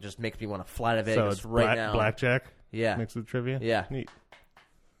fucking just makes me want to fly to Vegas it's now. Blackjack? Yeah. Mixed with trivia? Yeah. Neat.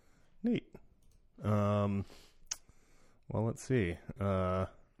 Well, let's see. I'm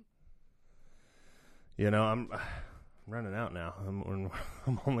running out now. I'm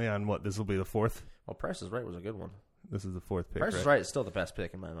only on what? This will be the fourth? Well, Price is Right was a good one. This is the fourth pick. Price is Right is still the best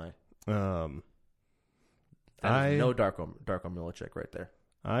pick in my mind. That is no Darko Milicic right there.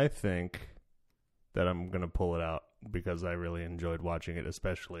 I think that I'm going to pull it out because I really enjoyed watching it,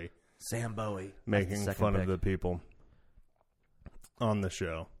 especially Sam Bowie making fun of the people on the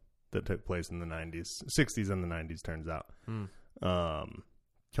show that took place in the 60s and the 90s, turns out.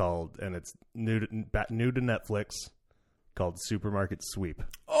 Called, and it's new to Netflix, called Supermarket Sweep.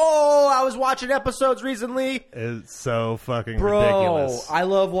 Oh, I was watching episodes recently. It's so fucking ridiculous. I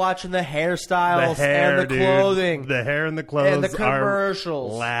love watching the hairstyles and the clothing. The hair and the clothes and the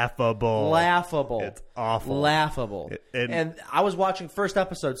commercials. Are laughable. It's awful. Laughable. And I was watching first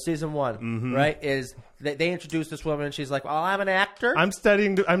episode, season 1, right? Is they introduced this woman, and she's like, "Oh, I'm an actor. I'm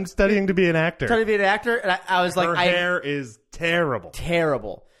studying to be an actor. Studying to be an actor." And I was like, her hair is terrible.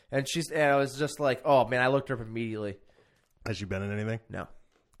 Terrible. And I was just like, "Oh man!" I looked her up immediately. Has she been in anything? No.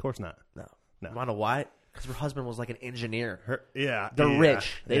 Of course not. No. You want to know why? Because her husband was like an engineer. They're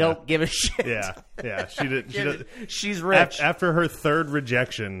rich. They don't give a shit. Yeah. She's rich. After her third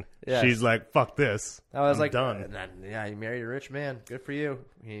rejection, she's like, "Fuck this." I was like, done. Yeah, you married a rich man. Good for you.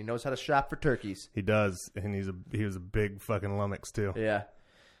 He knows how to shop for turkeys. He does, and he was a big fucking lummox too. Yeah.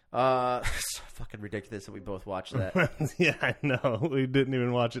 It's fucking ridiculous that we both watched that. Yeah, I know. We didn't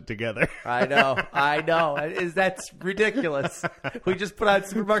even watch it together. I know. That's ridiculous. We just put on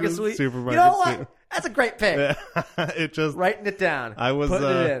Supermarket Sweep. You know what? Sweep. That's a great pick. It just writing it down. I was putting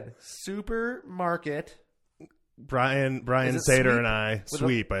it in. Supermarket. Brian Sater and I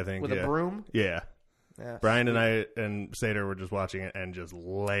sweep. I think with a broom. Yeah. Brian and I and Sater were just watching it and just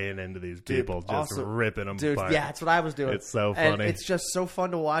laying into these people, just ripping them apart. Yeah, that's what I was doing. It's so funny. And it's just so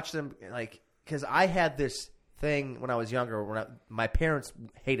fun to watch them, because I had this thing when I was younger. My parents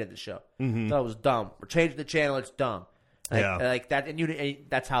hated the show. Thought it was dumb. We're changing the channel. It's dumb. Like that, and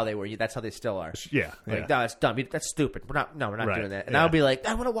that's how they were. That's how they still are. Yeah, no, that's dumb. That's stupid. We're not doing that. And I would be like,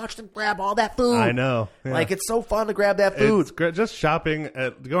 I want to watch them grab all that food. I know. Yeah. Like, it's so fun to grab that food. It's great. Just shopping,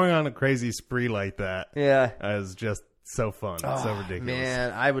 going on a crazy spree like that. Yeah, is just so fun. It's so ridiculous.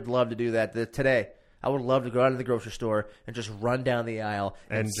 Man, I would love to do that today. I would love to go out to the grocery store and just run down the aisle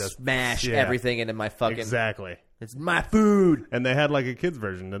and just smash everything into my fucking... Exactly. It's my food. And they had like a kids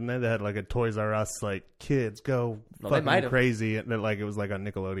version, didn't they? They had like a Toys R Us, like, kids go fucking crazy. And like it was like on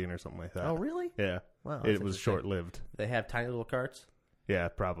Nickelodeon or something like that. Oh, really? Yeah. Wow. It was short-lived. They have tiny little carts? Yeah,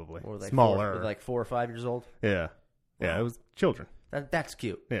 probably. Or smaller. Like 4 or 5 years old? Yeah. Yeah, it was children. That's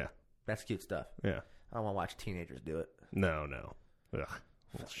cute. Yeah. That's cute stuff. Yeah. I don't want to watch teenagers do it. No. Ugh.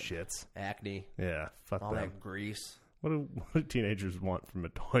 Shits. Acne. Yeah. Fuck all them. that grease. What do teenagers want from a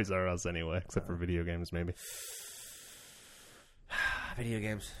Toys R Us anyway? Except for video games, maybe. Video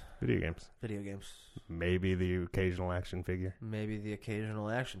games. Maybe the occasional action figure.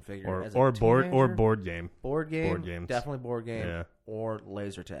 Or board game. Board games. Definitely board game. Yeah. Or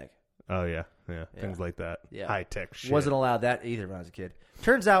laser tag. Oh yeah. Things like that. Yeah. High tech shit. Wasn't allowed that either when I was a kid.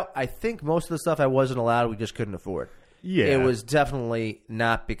 Turns out, I think most of the stuff I wasn't allowed, we just couldn't afford. Yeah. It was definitely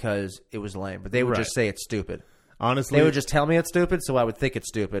not because it was lame, but they would just say it's stupid. Honestly, they would just tell me it's stupid, so I would think it's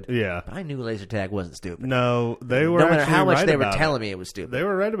stupid. Yeah. But I knew laser tag wasn't stupid. No, they were. No matter actually how much right they were about telling it. me it was stupid. They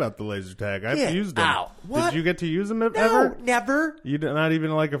were right about the laser tag. I've Get used them. out. What? Did you get to use them ever? No, never. You did not even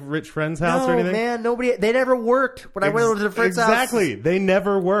like a rich friend's house No, or anything? man, nobody. They never worked when I went over to the friend's house. Exactly. They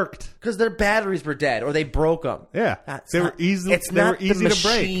never worked. Because their batteries were dead or they broke them. Yeah. That's They were not- easy. it's They not were the easy to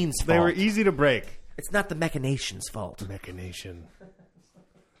break. machine's They were fault. easy to break. It's not the machination's fault. Machination.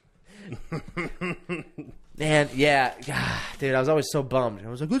 Man, yeah. God, dude, I was always so bummed. I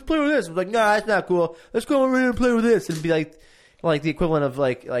was like, let's play with this. I was like, no, that's not cool. Let's go over here and play with this. And it'd be like the equivalent of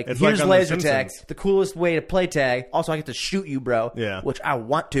like It's here's like on The laser tag. Simpsons. The coolest way to play tag. Also, I get to shoot you, bro. Yeah. Which I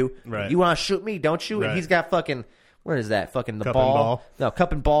want to. Right. You want to shoot me? Don't shoot. Right. And he's got fucking, what is that? Fucking the Cup and ball. ball? No,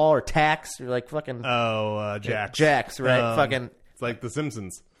 cup and ball or tax. Or like fucking Jax. Jax, right? Fucking. It's like The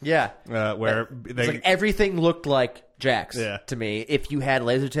Simpsons, Yeah. where It's they. like everything looked like Jax Yeah. to me. If you had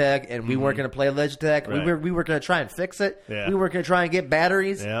laser tag and we weren't going to play laser tag, Right. we were going to try and fix it. Yeah. We were going to try and get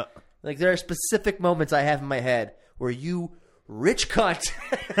batteries. yeah. Like there are specific moments I have in my head where you rich cunt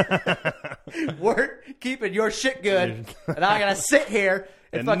weren't keeping your shit good, and I gotta sit here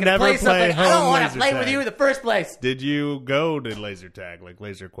and And fucking never play something play I don't home want to laser play tag. with you in the first place. Did you go to laser tag, like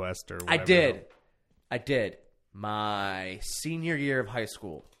Laser Quest or whatever? I did. My senior year of high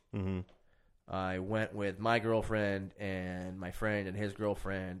school, I went with my girlfriend and my friend and his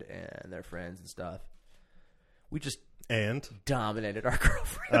girlfriend and their friends and stuff. We just And? dominated our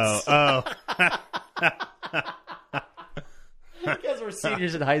girlfriends. Oh. Because we're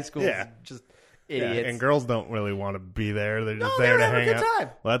seniors in high school. Yeah. Just Yeah, idiots. and girls don't really want to be there. They're just No, there they to have a hang good out. time.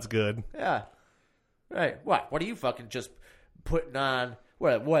 Well, that's good. Yeah. Right. What are you fucking just putting on?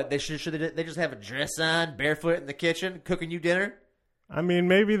 What? They should they just have a dress on, barefoot in the kitchen, cooking you dinner? I mean,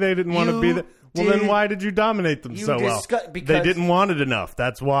 maybe they didn't want to You be there. Well, did- then why did you dominate them you so well? disgu- They because- didn't want it enough.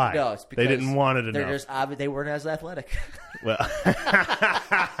 That's why. No, it's because they didn't want it they're enough. just they weren't as athletic. Well,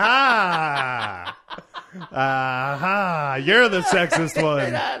 aha! You're the sexist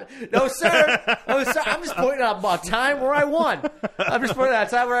one. No, sir. No, sir. I'm just pointing out a time where I won. I'm just pointing out a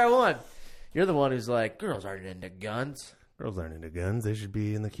time where I won. You're the one who's like, girls aren't into guns. Girls aren't into guns. They should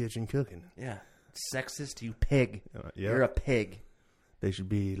be in the kitchen cooking. Yeah. Sexist, you pig. Yeah. You're a pig. They should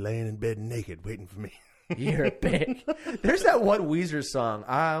be laying in bed naked, waiting for me. You're a pig. There's that one Weezer song.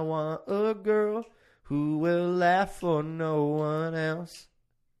 I want a girl who will laugh for no one else.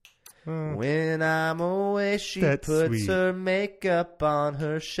 When I'm away, she That's puts sweet. her makeup on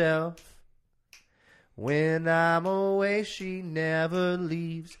her shelf. When I'm away, she never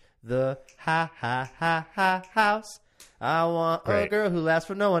leaves the house. I want a Great. girl who laughs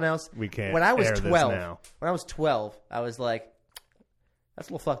for no one else. We can't When I was air this 12, now. when I was 12, I was like, that's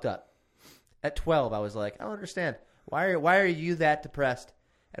a little fucked up. At 12, I was like, I don't understand. Why are you that depressed?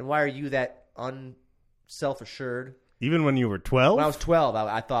 And why are you that unself-assured? Even when you were 12? When I was 12,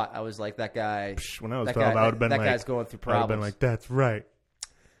 I thought I was like that guy. When I was that 12, guy, I would have been that like... guy's going through I would have problems. been like, that's right.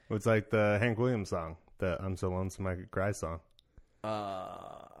 It's like the Hank Williams song, the I'm So Lonesome I Could Cry song.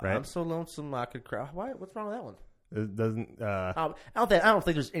 Right? I'm so lonesome I could cry. Why? What's wrong with that one? It doesn't... I don't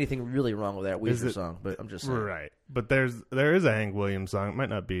think there's anything really wrong with that Is Weezer it- song, but I'm just saying. Right. But there is a Hank Williams song. It might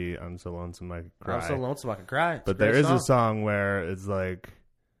not be I'm So Lonesome I Could Cry. I'm so lonesome I could cry. It's But a great there is song. a song where it's like...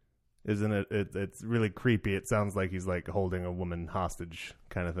 Isn't it? It's really creepy. It sounds like he's like holding a woman hostage,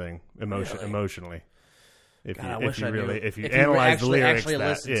 kind of thing, Really? emotionally. God, I wish I knew. If you If you analyze actually- the lyrics, actually that,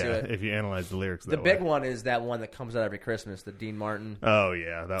 listen to it. if you analyze the lyrics, The that big way. one is that one that comes out every Christmas, the Dean Martin. Oh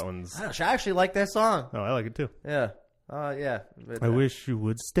yeah, that one's. I actually like that song. Oh, I like it too. Yeah. Yeah. But, I wish you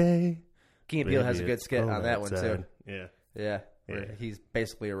would stay. Key and Peele has a Maybe good skit it's on that one sad. too. Yeah. Yeah. Where Yeah. he's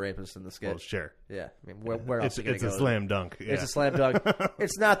basically a rapist in the skit. Well, sure. Yeah. I mean, where else It's, are you it's gonna a go? slam dunk. Yeah. It's a slam dunk.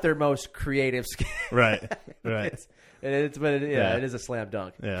 It's not their most creative skit. Right. Right. Yeah. It is a slam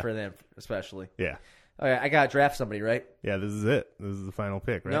dunk Yeah. for them, especially. Yeah. Okay, I gotta draft somebody, right? Yeah. This is it. This is the final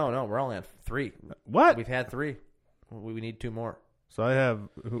pick, right? No, we're only on 3. What? We've had 3. We need 2 more. So I have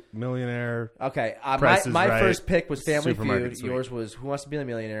Millionaire. Okay, Price is my Right, first pick was Family Supermarket Feud. Sweep. Yours was Who Wants to Be a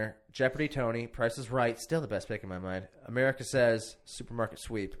Millionaire, Jeopardy Tony, Price is Right, still the best pick in my mind. America Says, Supermarket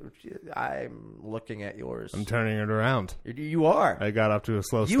Sweep. I'm looking at yours. I'm turning it around. You are. I got off to a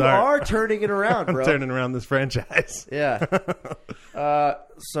slow You start. are turning it around, bro. I'm turning around this franchise. Yeah.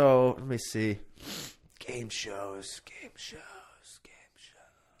 So let me see. Game shows.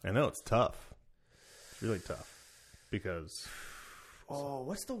 I know it's tough. It's really tough because Oh,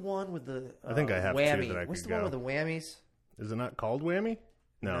 what's the one with the I think I have two whammy? that I What's could the one go. with the whammies? is it not called Whammy?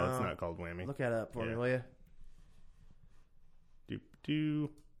 No, it's No. not called Whammy. Look that up for me, Yeah. will you? Do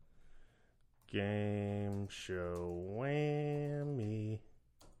game show Whammy.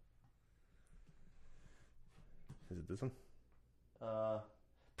 Is it this one?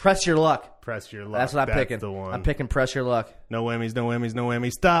 Press Your Luck. Press Your Luck. That's what I'm picking. The one. I'm picking Press Your Luck. No whammies, no whammies, no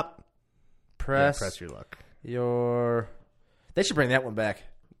whammies. Stop. Press Your Luck. They should bring that one back.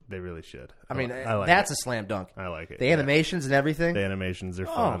 They really should. I mean, I like that's it. a slam dunk. I like it. The animations and everything. The animations are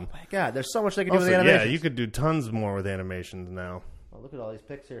Oh fun. my god, there's so much they can do Also, with the animations. yeah, you could do tons more with animations now. Oh, look at all these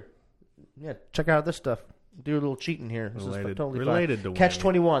pics here. Yeah, check out this stuff. Do a little cheating here. This is totally related fine. to Catch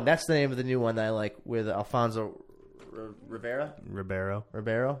winning. 21. That's the name of the new one that I like with Alfonso Ribeiro.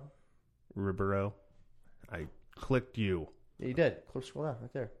 I clicked you. Yeah, you did. Scroll down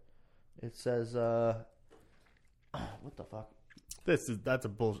right there. It says, what the fuck? That's a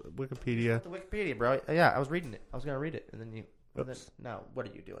bullshit. Wikipedia. The Wikipedia, bro. Yeah, I was reading it. I was gonna read it, and then you. Oops. Now, what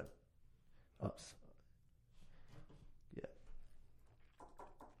are you doing? Oops.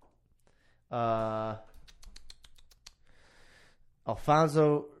 Yeah.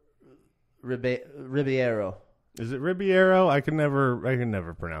 Alfonso Ribeiro. Is it Ribeiro? I can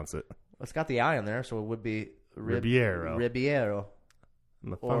never pronounce it. It's got the I on there, so it would be Ribeiro. Ribeiro.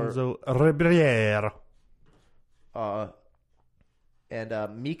 Alfonso Ribeiro.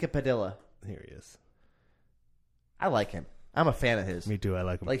 And Mika Padilla. Here he is. I like him. I'm a fan of his. Me too. I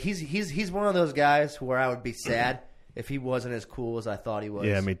like him. Like he's one of those guys where I would be sad if he wasn't as cool as I thought he was.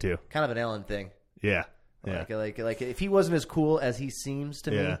 Yeah, me too. Kind of an Ellen thing. Yeah. Yeah. Like if he wasn't as cool as he seems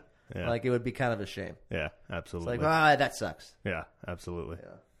to me, yeah. like it would be kind of a shame. Yeah, It's absolutely. like, that sucks. Yeah, absolutely.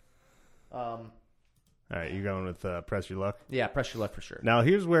 Yeah. All right, you going with Press Your Luck? Yeah, Press Your Luck for sure. Now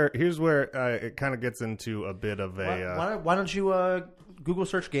here's where it kind of gets into a bit of a. Why don't you Google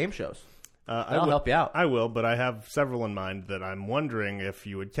search game shows? I'll will help you out. I will, but I have several in mind that I'm wondering if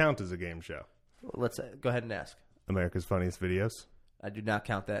you would count as a game show. Let's go ahead and ask. America's Funniest Videos. I do not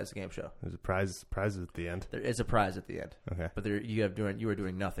count that as a game show. There's a prize at the end. There is a prize at the end. Okay, but you were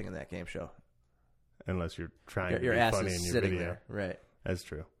doing nothing in that game show. Unless you're trying to your be ass funny is in your sitting video. there, right? That's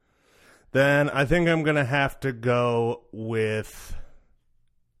true. Then I think I'm gonna have to go with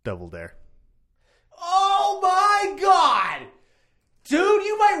Double Dare. Oh my god, dude!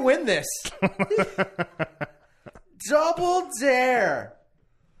 You might win this. Double Dare.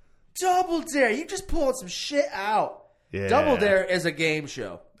 You just pulled some shit out. Yeah. Double Dare is a game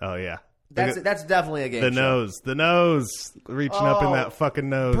show. Oh yeah. That's definitely a game show. The nose, reaching up in that fucking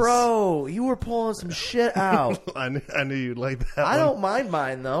nose, bro. You were pulling some shit out. I knew you'd like that. I don't mind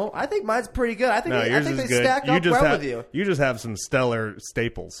mine though. I think mine's pretty good. I think they good. stack up well with you. You just have some stellar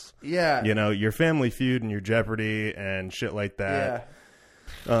staples. Yeah, you know, your Family Feud and your Jeopardy and shit like that.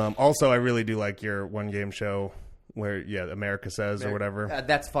 Yeah. Also, I really do like your one game show where America Says or whatever.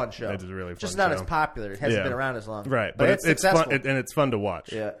 That's a fun show. That is a really fun just not show. as popular. It hasn't been around as long. Right, but it's fun and it's fun to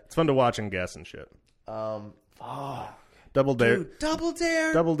watch. Yeah, it's fun to watch and guess and shit. Fuck. Double Dare. Dude, Double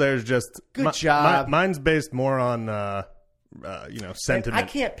Dare. Double Dare is just good job. Mine's based more on sentiment. I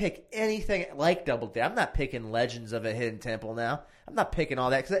can't pick anything like Double Dare. I'm not picking Legends of a Hidden Temple now. I'm not picking all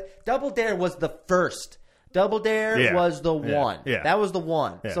that because Double Dare was the first. Double Dare was the one. Yeah. That was the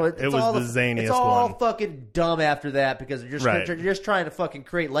one. Yeah. So it was all the zaniest It's all one. fucking dumb after that because you're just trying to fucking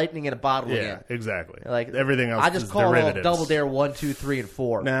create lightning in a bottle again. Exactly. Like everything else. I just is call derivatives. it Double Dare 1, 2, 3, and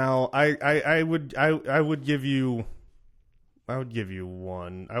 4. Now I would give you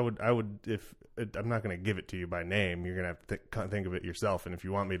one. I would if I'm not going to give it to you by name. You're going to have to think of it yourself. And if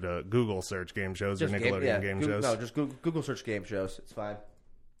you want me to Google search game shows just or Nickelodeon game shows, no, just Google search game shows. It's fine.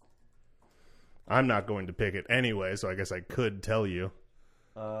 I'm not going to pick it anyway, so I guess I could tell you.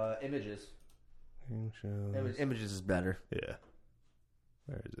 Images. Game shows. Images is better. Yeah.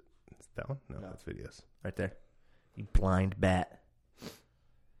 Where is it? It's that one? No, that's videos. Right there. You blind bat.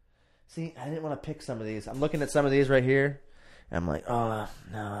 See, I didn't want to pick some of these. I'm looking at some of these right here, and I'm like, oh,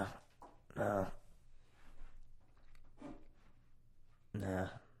 no. Nah.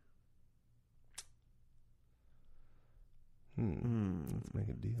 Let's make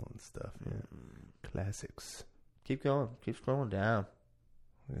a deal and stuff. Yeah. Classics. Keep going. Keep scrolling down.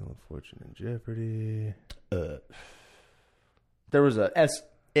 Wheel of Fortune and Jeopardy. There was a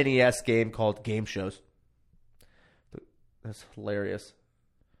SNES game called Game Shows. That's hilarious.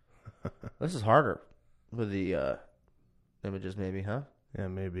 This is harder with the images, maybe, huh? Yeah,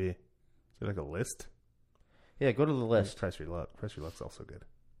 maybe. Is there like a list? Yeah, go to the list. Press Your Luck. Press Your Luck's also good.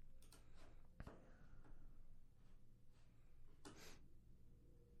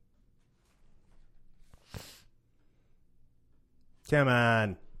 Come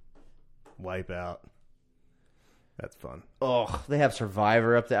on. Wipeout. That's fun. Oh, they have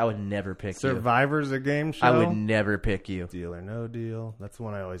Survivor up there. I would never pick Survivor's a game show? I would never pick you. Deal or No Deal. That's the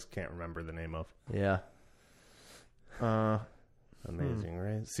one I always can't remember the name of. Yeah. Amazing,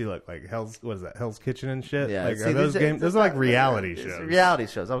 right? See, like Hell's Kitchen and shit. Yeah, like, see, are those games? Those are like reality shows. Reality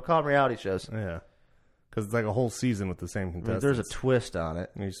shows. I would call them reality shows. Yeah, because it's like a whole season with the same contestants. There's a twist on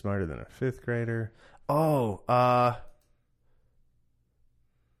it. You're smarter than a fifth grader. Oh,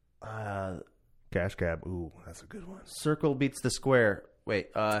 Cash Cab. Ooh, that's a good one. Circle beats the square.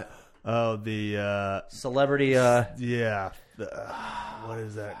 Wait, the celebrity. Yeah. What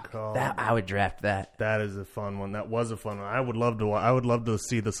is that called? I would draft that. That is a fun one. That was a fun one. I would love to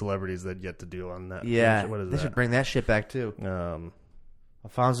see the celebrities that get to do on that. Yeah, what is they that? should bring that shit back too.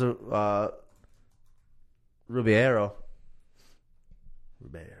 Alfonso Ribeiro.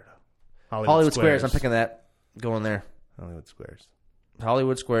 Hollywood Squares. I'm picking that. Going there. Hollywood Squares.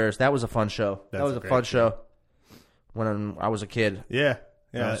 Hollywood Squares. That was a fun show. That was a fun show when I was a kid. Yeah.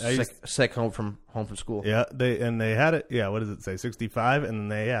 Yeah, I was sick home from school. Yeah, they had it. Yeah, what does it say? 65, and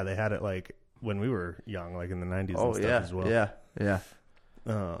they had it like when we were young, like in the 90s and stuff as well. Yeah. Yeah,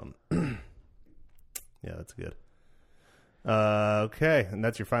 that's good. Okay, and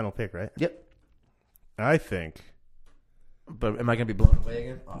that's your final pick, right? Yep. I think. But am I going to be blown away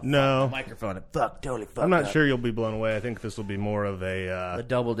again? Oh, no. Fuck the microphone. Totally fucked I'm not up. sure you'll be blown away. I think this will be more of a... The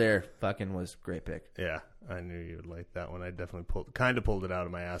Double Dare fucking was a great pick. Yeah, I knew you would like that one. I definitely pulled it out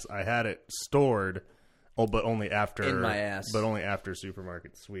of my ass. I had it stored, but only after... In my ass. But only after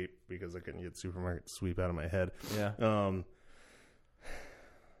Supermarket Sweep, because I couldn't get Supermarket Sweep out of my head. Yeah.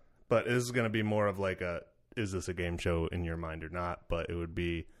 But this is going to be more of like a... Is this a game show in your mind or not? But it would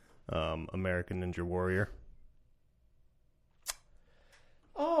be American Ninja Warrior.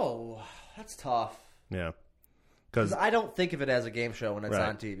 Oh, that's tough. Yeah, because I don't think of it as a game show when it's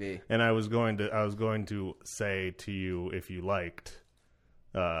on TV. And I was going to say to you if you liked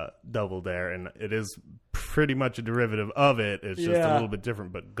Double Dare, and it is pretty much a derivative of it. It's just a little bit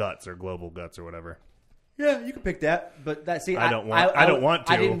different, but Guts or Global Guts or whatever. Yeah, you can pick that, but that I don't want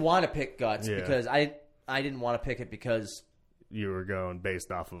to. I didn't want to pick Guts because I didn't want to pick it because you were going based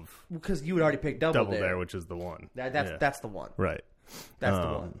off of because you had already picked Double Dare, which is the one. That's the one. Right. That's the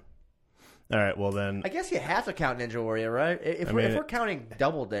one. All right, well then... I guess you have to count Ninja Warrior, right? If we're counting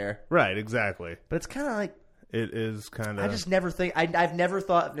Double Dare. Right, exactly. But it's kind of like... It is kind of... I just never think... I've never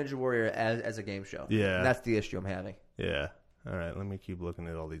thought of Ninja Warrior as a game show. Yeah. And that's the issue I'm having. Yeah. All right, let me keep looking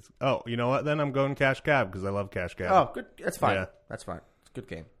at all these. Oh, you know what? Then I'm going Cash Cab because I love Cash Cab. Oh, good. That's fine. Yeah. That's fine. It's a good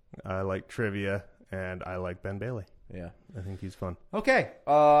game. I like trivia, and I like Ben Bailey. Yeah. I think he's fun. Okay.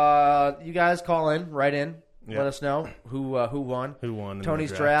 You guys call in, write in. Yeah. Let us know who won. Who won?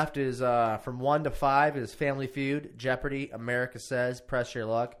 Tony's draft is from 1 to 5 is Family Feud, Jeopardy, America Says, Press Your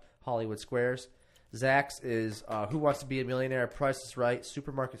Luck, Hollywood Squares. Zach's is Who Wants to Be a Millionaire, Price is Right,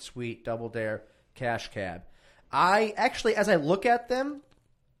 Supermarket Suite, Double Dare, Cash Cab. I actually, as I look at them,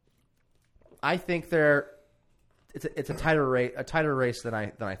 I think it's a tighter race than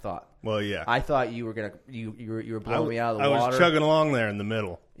I thought. Well, yeah. I thought you were gonna you were blowing me out of the water. I was chugging along there in the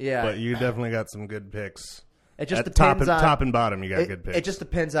middle. Yeah, but you definitely got some good picks. It just depends on top and bottom. You got good picks. It just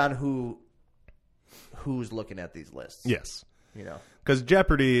depends on who's looking at these lists. Yes, you know, because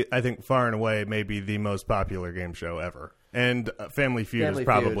Jeopardy, I think, far and away, may be the most popular game show ever, and Family Feud is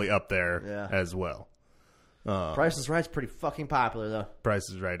probably up there as well. Price is Right's pretty fucking popular, though. Price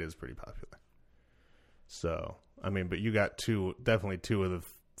is Right is pretty popular. So, I mean, but you got definitely two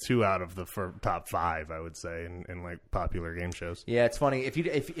out of the top 5, I would say, in like popular game shows. Yeah, it's funny if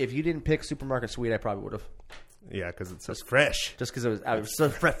you didn't pick Supermarket Suite, I probably would have. Yeah, because it's so fresh. Just because I was so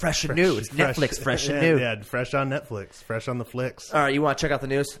fresh and new. It's Netflix, fresh and new. Yeah, fresh on Netflix, fresh on the flicks. All right, you want to check out the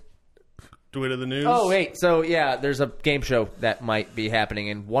news? Twitter the news. Oh wait, so yeah, there's a game show that might be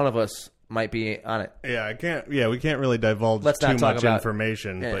happening, and one of us might be on it. Yeah, we can't really divulge too much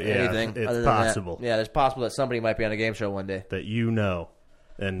information, but yeah, it's possible. Yeah, it's possible that somebody might be on a game show one day that you know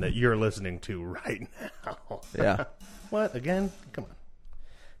and that you're listening to right now. Yeah. What again? Come on.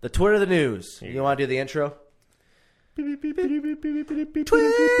 The Twitter the news. You want to do the intro? Twitter the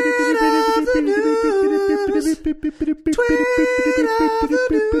news.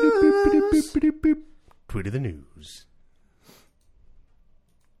 Twitter the news.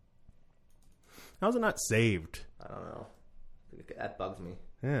 How's it not saved? I don't know. That bugs me.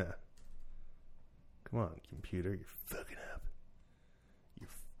 Yeah. Come on, computer. You're fucking up. You're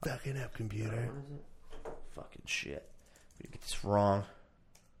fucking up, computer. What is it? Fucking shit. We get this wrong.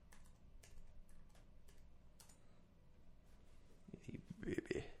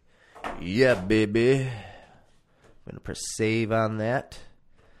 Baby. Yeah, baby. I'm going to press save on that.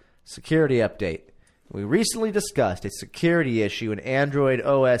 Security update. We recently discussed a security issue in Android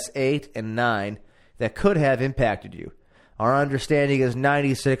OS 8 and 9 that could have impacted you. Our understanding is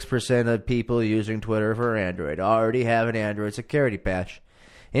 96% of people using Twitter for Android already have an Android security patch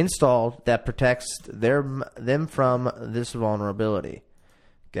installed that protects them from this vulnerability.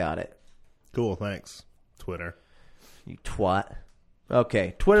 Got it. Cool, thanks, Twitter. You twat.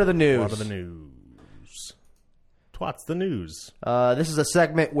 Okay, Twitter the news. What are the news? Twat's the news. This is a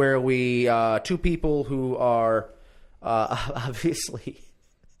segment where we, two people who are obviously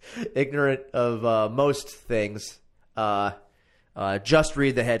ignorant of most things, just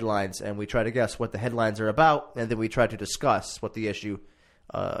read the headlines, and we try to guess what the headlines are about, and then we try to discuss what the issue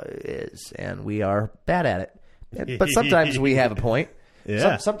is, and we are bad at it. But sometimes we have a point.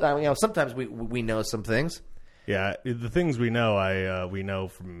 Yeah. Sometimes we know some things. Yeah, the things we know, we know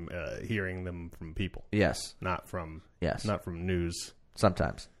from hearing them from people. Yes. Not from news.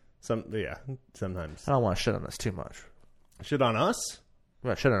 Sometimes. Sometimes. I don't want to shit on us too much. Shit on us? We're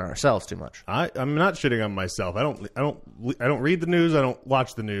not shitting on ourselves too much. I'm not shitting on myself. I don't read the news. I don't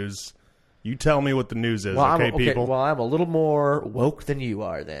watch the news. You tell me what the news is, people? Well, I'm a little more woke than you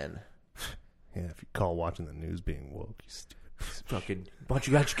are then. Yeah, if you call watching the news being woke, you stupid. Fucking, why don't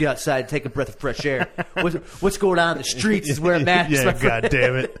you get outside and take a breath of fresh air? What's going on in the streets is wearing masks. Yeah, God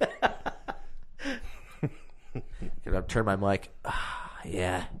damn it. I'll turn my mic.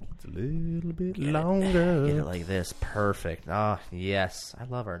 Yeah. It's a little bit longer. Get it like this. Perfect. Yes. I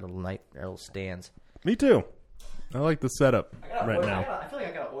love our little stands. Me too. I like the setup now. I feel like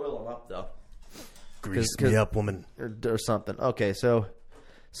I gotta oil them up though. Grease me up, woman. Or something. Okay, so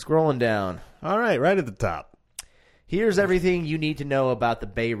scrolling down. All right, right at the top. Here's everything you need to know about the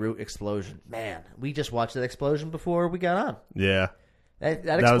Beirut explosion. Man, we just watched that explosion before we got on. Yeah.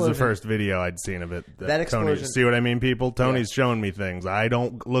 That was the first video I'd seen of it. That explosion. Tony, see what I mean, people? Tony's showing me things. I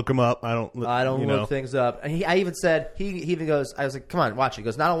don't look them up. I don't look things up. And I even said, he even goes, I was like, come on, watch it. He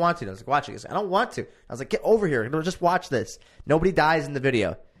goes, no, I don't want to. I was like, watch it. He goes, I don't want to. I was like, get over here. Just watch this. Nobody dies in the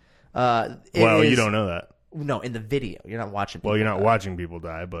video. You don't know that. No, in the video. You're not watching people Well, you're not die. watching people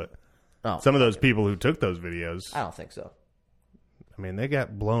die, but some of those people who took those videos. I don't think so. I mean, they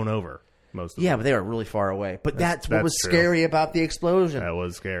got blown over. Most of them. Yeah, but they were really far away. But that's what was true. Scary about the explosion. That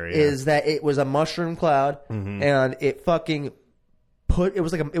was scary. Is that it was a mushroom cloud, and it fucking it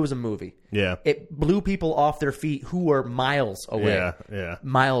was a movie. Yeah. It blew people off their feet who were miles away. Yeah.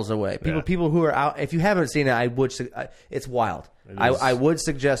 Miles away. People who are out. If you haven't seen it, I would. It's wild. I would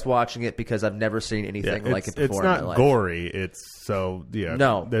suggest watching it because I've never seen anything like it before. It's in my not life. gory. It's No,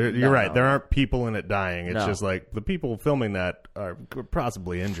 you're right. No. There aren't people in it dying. It's just like the people filming that are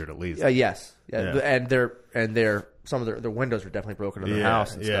possibly injured at least. Yes. Yeah. And their some of their windows were definitely broken in their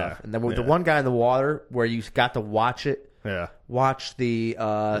house and stuff. And then the Yeah. one guy in the water where you got to watch it. Yeah. Watch the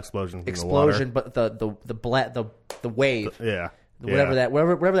explosion. But the wave.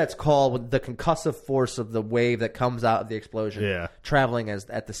 Whatever that's called, the concussive force of the wave that comes out of the explosion, traveling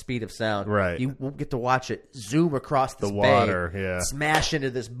at the speed of sound. Right. You won't get to watch it zoom across this the water, bay, smash into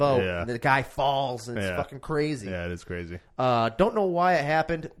this boat, Yeah. and the guy falls, and it's fucking crazy. Yeah, it is crazy. Don't know why it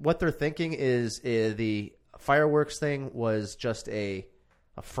happened. What they're thinking is the fireworks thing was just a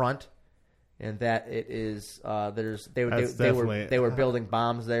front. And that it is, they were building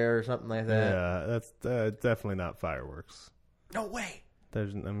bombs there or something like that. Yeah, that's definitely not fireworks. No way.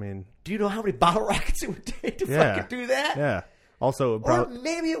 Do you know how many bottle rockets it would take to fucking do that? Yeah. Also, or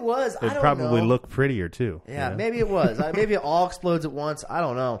maybe it was. I don't know. It'd probably look prettier too. Yeah, maybe it was. Maybe it all explodes at once. I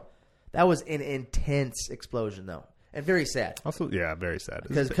don't know. That was an intense explosion, though, and very sad. Also, yeah, very sad.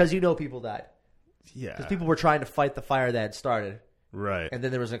 Because people died. Yeah. Because people were trying to fight the fire that had started. Right. And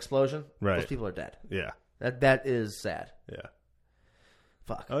then there was an explosion. Right. Those people are dead. Yeah. That is sad. Yeah.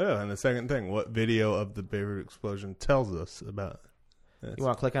 Fuck. Oh, yeah. And the second thing, what video of the Beirut explosion tells us about it? You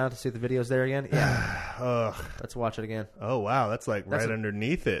want to click on it to see the videos there again? Yeah. Let's watch it again. Oh, wow. That's right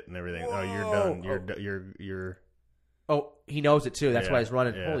underneath it and everything. Whoa. Oh, you're done. You're. Oh, he knows it too. That's why he's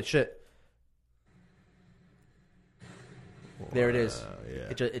running. Yeah. Holy shit. There it is. Yeah.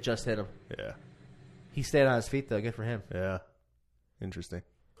 It just hit him. Yeah. He stayed on his feet, though. Good for him. Yeah. Interesting.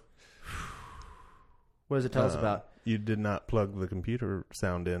 What does it tell us about? You did not plug the computer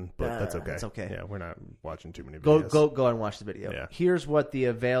sound in, but that's okay. That's okay. Yeah, we're not watching too many videos. Go and watch the video. Yeah. Here's what the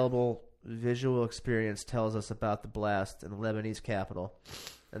available visual experience tells us about the blast in the Lebanese capital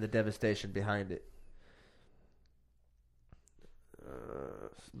and the devastation behind it.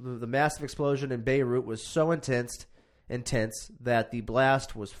 The massive explosion in Beirut was so intense that the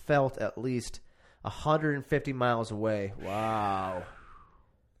blast was felt at least 150 miles away. Wow.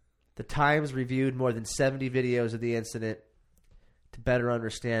 The Times reviewed more than 70 videos of the incident to better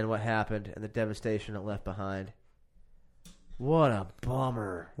understand what happened and the devastation it left behind. What a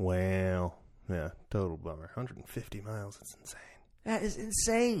bummer. Wow. Yeah, total bummer. 150 miles. That's insane. That is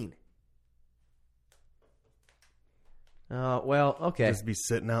insane. Well, okay. Just be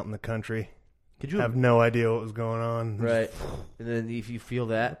sitting out in the country. Could you have no idea what was going on? Right. And then if you feel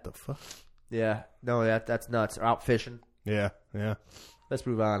that. What the fuck? Yeah. No, that's nuts. Or out fishing. Yeah. Let's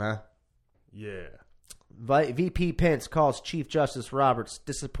move on, huh? Yeah. VP Pence calls Chief Justice Roberts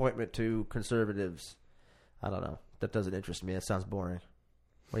disappointment to conservatives. I don't know. That doesn't interest me. That sounds boring.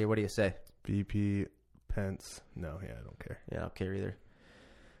 What do you say? VP Pence. No, I don't care. Yeah, I don't care either.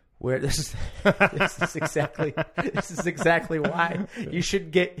 Where this is exactly why you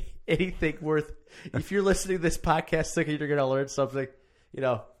shouldn't get anything worth. If you're listening to this podcast thinking you're going to learn something,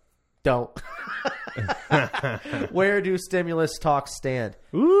 don't. Where do stimulus talks stand?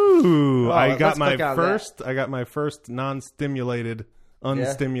 Ooh, I got my first non-stimulated,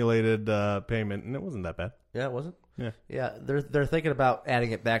 unstimulated payment, and it wasn't that bad. Yeah, it wasn't. Yeah. They're thinking about adding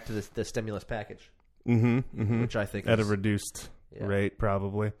it back to the stimulus package, which I think at is a reduced rate,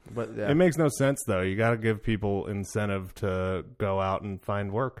 probably. But it makes no sense though. You got to give people incentive to go out and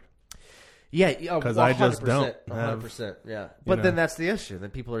find work. Yeah, because I just don't. 100%. Yeah, but then that's the issue. Then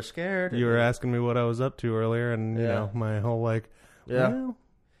people are scared. You were asking me what I was up to earlier, and my whole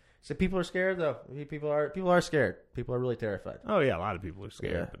So people are scared though. People are scared. People are really terrified. Oh yeah, a lot of people are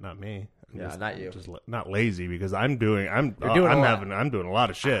scared, but not me. Not you. Just not lazy because I'm doing a lot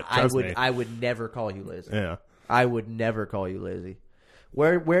of shit. I would never call you lazy. Yeah. I would never call you lazy.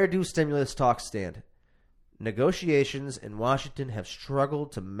 Where do stimulus talks stand? Negotiations in Washington have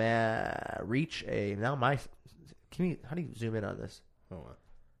struggled to reach a how do you zoom in on this? Hold on.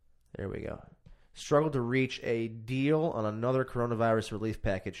 There we go. Struggled to reach a deal on another coronavirus relief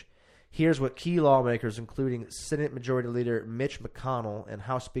package. Here's what key lawmakers, including Senate Majority Leader Mitch McConnell and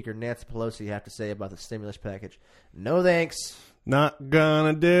House Speaker Nancy Pelosi, have to say about the stimulus package. No thanks. Not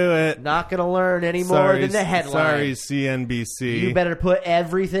gonna do it. Not gonna learn any more than the headline. Sorry, CNBC. You better put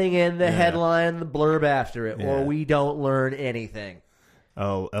everything in the headline, the blurb after it, or we don't learn anything.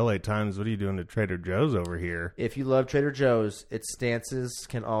 Oh, LA Times, what are you doing to Trader Joe's over here? If you love Trader Joe's, its stances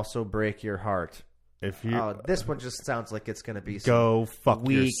can also break your heart. This one just sounds like it's going to be go fuck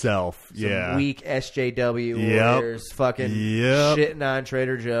yourself. Some weak SJW warriors fucking shitting on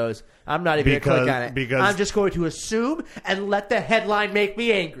Trader Joe's. I'm not even going to click on it. Because I'm just going to assume and let the headline make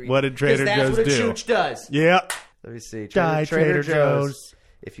me angry. What did Trader Joe's do? That's what a chooch does. Yeah. Let me see. Trader Joe's.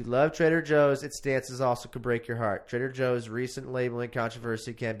 If you love Trader Joe's, its stances also could break your heart. Trader Joe's recent labeling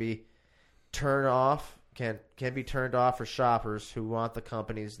controversy can be turned off for shoppers who want the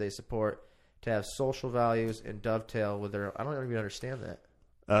companies they support to have social values and dovetail with their... I don't even understand that.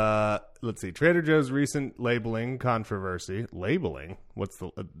 Let's see. Trader Joe's recent labeling controversy. Labeling?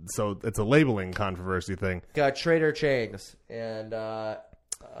 So it's a labeling controversy thing. Got Trader Chang's and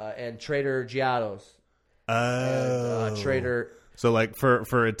Trader Giotto's. And Trader... So like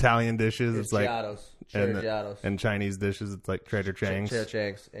for Italian dishes, it's like Giotto's. Trader Giotto's. And Chinese dishes, it's like Trader Chang's. Trader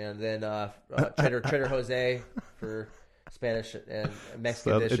Chang's. And then Trader Jose for... Spanish and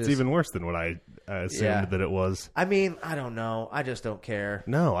Mexican dishes. It's even worse than what I assumed that it was. I mean, I don't know. I just don't care.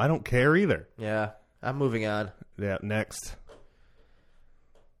 No, I don't care either. Yeah. I'm moving on. Yeah, next.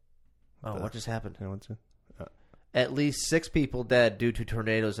 What just happened? Yeah, At least 6 people dead due to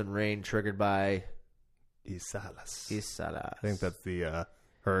tornadoes and rain triggered by Isalas. I think that's the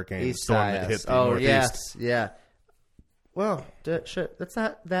hurricane storm that hit the Northeast. Yes. Yeah. Well, shit, that's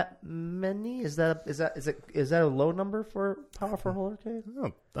not that many. Is that a low number for powerful hurricane?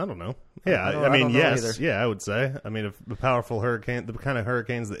 Oh, I don't know. Yeah, I mean, yes, either. Yeah, I would say. I mean, if the powerful hurricane, the kind of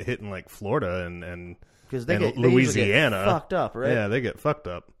hurricanes that hit in like Florida and Louisiana, get fucked up, right? Yeah, they get fucked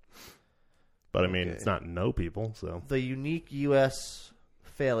up. But I mean, it's not no people. So the unique U.S.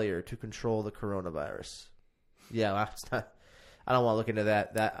 failure to control the coronavirus. Yeah, I don't want to look into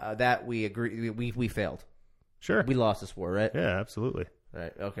that. That we agree. We failed. Sure. We lost this war, right? Yeah, absolutely.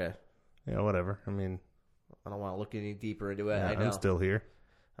 Right, okay. Yeah, whatever. I mean... I don't want to look any deeper into it. Yeah, I know. I'm still here.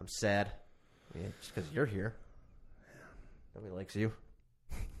 I'm sad. Yeah, just because you're here. Nobody likes you.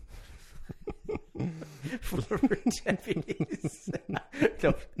 Former deputies.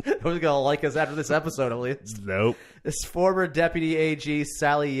 Nobody's going to like us after this episode, at least. Nope. This former deputy AG,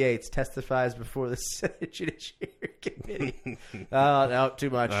 Sally Yates, testifies before the Senate Judiciary Committee. Oh, no, too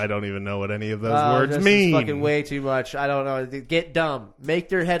much. I don't even know what any of those words mean. Fucking way too much. I don't know. Get dumb. Make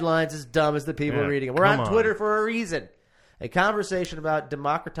their headlines as dumb as the people reading them. We're on Twitter for a reason. A conversation about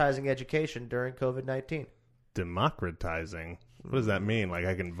democratizing education during COVID-19. Democratizing? What does that mean? Like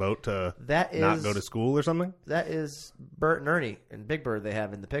I can vote to not go to school or something? That is Bert and Ernie and Big Bird they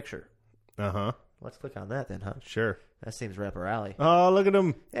have in the picture. Uh-huh. Let's click on that then, huh? Sure. That seems right up our alley. Oh, look at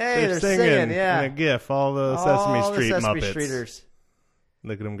them. Hey, they're singing, yeah. In a GIF, all the Sesame Street the Sesame Muppets. Streeters.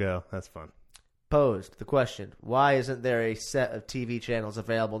 Look at them go. That's fun. Posed the question, why isn't there a set of TV channels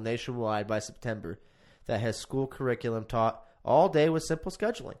available nationwide by September that has school curriculum taught all day with simple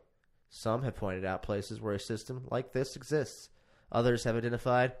scheduling? Some have pointed out places where a system like this exists. Others have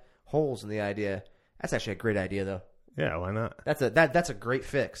identified holes in the idea. That's actually a great idea, though. Yeah, why not? That's a great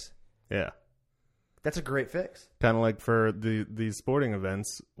fix. Yeah. That's a great fix. Kind of like for these sporting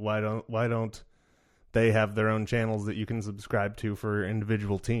events, why don't they have their own channels that you can subscribe to for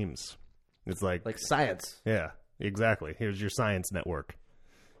individual teams? It's like science. Yeah, exactly. Here's your science network.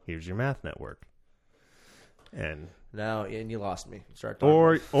 Here's your math network. And you lost me. Start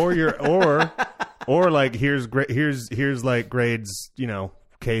talking or like here's like grades,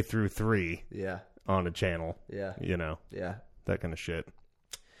 K through 3. Yeah. On a channel. Yeah. Yeah. That kind of shit.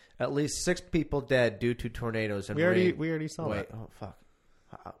 At least 6 people dead due to tornadoes and rain. We already saw that. Oh fuck.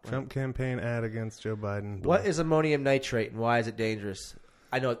 Trump campaign ad against Joe Biden. What is ammonium nitrate and why is it dangerous?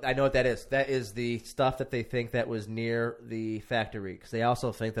 I know what that is. That is the stuff that they think that was near the factory, because they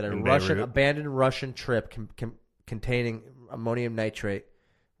also think that abandoned Russian trip containing ammonium nitrate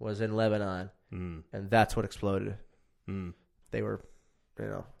was in Lebanon, and that's what exploded. They were,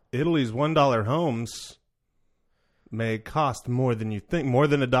 Italy's $1 homes may cost more than you think. More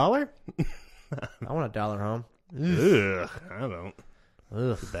than $1? I want a $1 home. Ugh, I don't.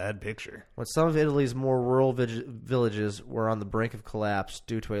 Ugh. It's a bad picture. When some of Italy's more rural villages were on the brink of collapse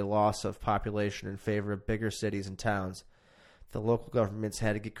due to a loss of population in favor of bigger cities and towns, the local governments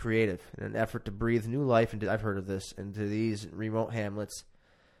had to get creative in an effort to breathe new life into, I've heard of this, into these remote hamlets.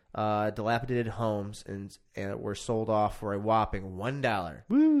 Dilapidated homes and were sold off for a whopping $1.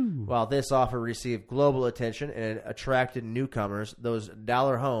 Woo. While this offer received global attention and attracted newcomers, those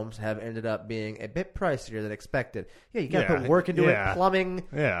 $1 homes have ended up being a bit pricier than expected. Yeah, you got to put work into it, plumbing.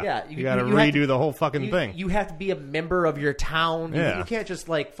 Yeah, you got to redo the whole fucking thing. You have to be a member of your town. Yeah. You can't just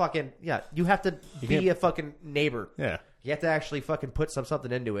you have to be a fucking neighbor. Yeah. You have to actually fucking put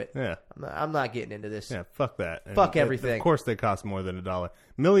something into it. Yeah. I'm not getting into this. Yeah, fuck that. Fuck everything. Of course they cost more than $1. $1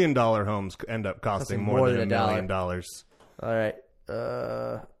 million homes end up costing more than $1 million. All right.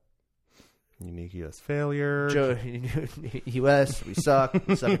 Unique U.S. failure. U.S., we suck.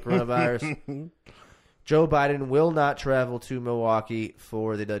 We suck at coronavirus. Joe Biden will not travel to Milwaukee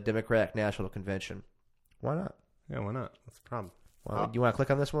for the Democratic National Convention. Why not? Yeah, why not? What's the problem? Well, you want to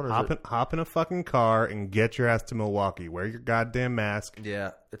click on this one? Or hop in a fucking car and get your ass to Milwaukee. Wear your goddamn mask.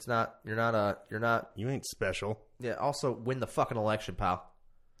 Yeah, it's not. You're not. You ain't special. Yeah. Also, win the fucking election, pal.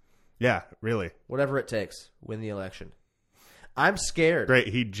 Yeah, really. Whatever it takes, win the election. I'm scared. Great.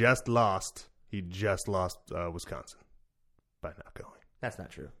 He just lost. Wisconsin by not going. That's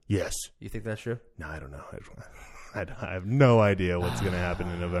not true. Yes. You think that's true? No, I don't know. I have no idea what's going to happen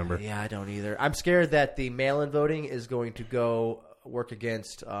in November. Yeah, I don't either. I'm scared that the mail-in voting is going to go work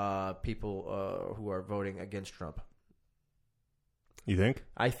against people who are voting against Trump. You think?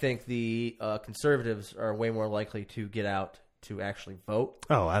 I think the conservatives are way more likely to get out to actually vote.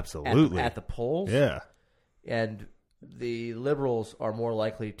 Oh, absolutely. At the polls. Yeah. And the liberals are more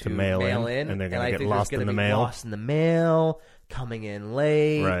likely to mail in, and they're going to get lost in the mail. Lost in the mail, coming in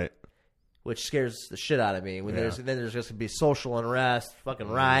late. Right. Which scares the shit out of me. When there's just going to be social unrest, fucking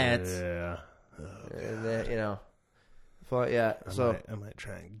riots. Yeah. Oh, and then, but yeah. I might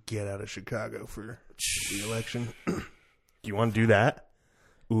try and get out of Chicago for the election. Do you want to do that?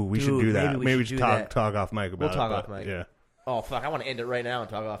 Ooh, we should do that. Maybe we should talk off mic about it. We'll talk off mic. Yeah. Oh fuck! I want to end it right now and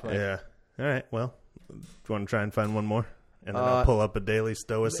talk off mic. Yeah. All right. Well, do you want to try and find one more? And then I'll pull up a daily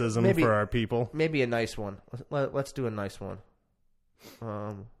stoicism for our people. Maybe a nice one. Let's do a nice one.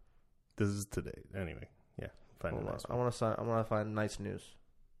 This is today. Anyway, yeah. Find a nice one. I want to find nice news.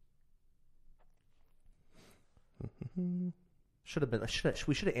 We should have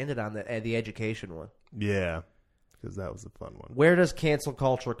ended on the education one. Yeah, because that was a fun one. Where does cancel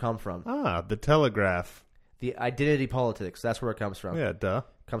culture come from? The Telegraph. The identity politics. That's where it comes from. Yeah, duh.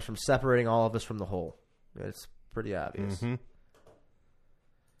 It comes from separating all of us from the whole. It's pretty obvious. Mm-hmm.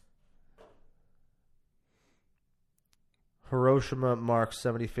 Hiroshima marks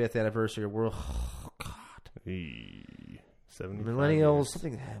 75th anniversary of World. Oh God. 75 Millennials.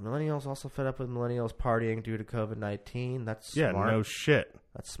 years. Millennials also fed up with millennials partying due to COVID-19. That's smart. Yeah, no shit.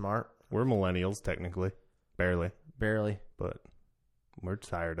 That's smart. We're millennials technically, barely, but we're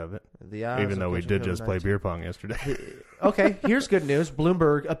tired of it. Even though we did just play beer pong yesterday. Okay, here's good news.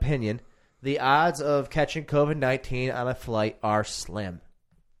 Bloomberg opinion: the odds of catching COVID-19 on a flight are slim.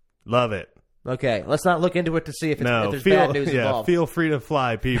 Love it. Okay, let's not look into it to see if there's bad news involved. Feel free to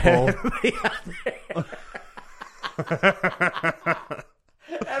fly, people. Yeah,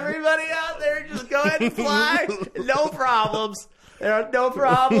 Everybody out there, just go ahead and fly. No problems. There are no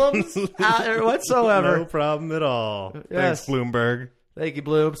problems out there whatsoever. No problem at all. Yes. Thanks, Bloomberg. Thank you,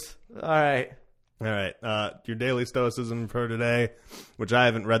 Blooms. All right. All right. Your daily stoicism for today, which I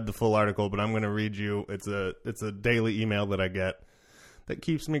haven't read the full article, but I'm going to read you. It's a daily email that I get that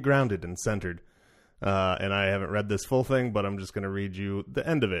keeps me grounded and centered. And I haven't read this full thing, but I'm just going to read you the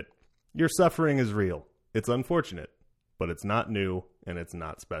end of it. Your suffering is real. It's unfortunate, but it's not new and it's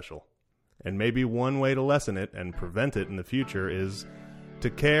not special. And maybe one way to lessen it and prevent it in the future is to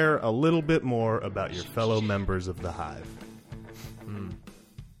care a little bit more about your fellow members of the hive.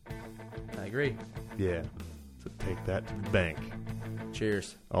 I agree. Yeah. So take that to the bank.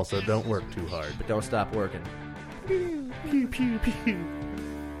 Cheers. Also, don't work too hard. But don't stop working. Pew, pew, pew.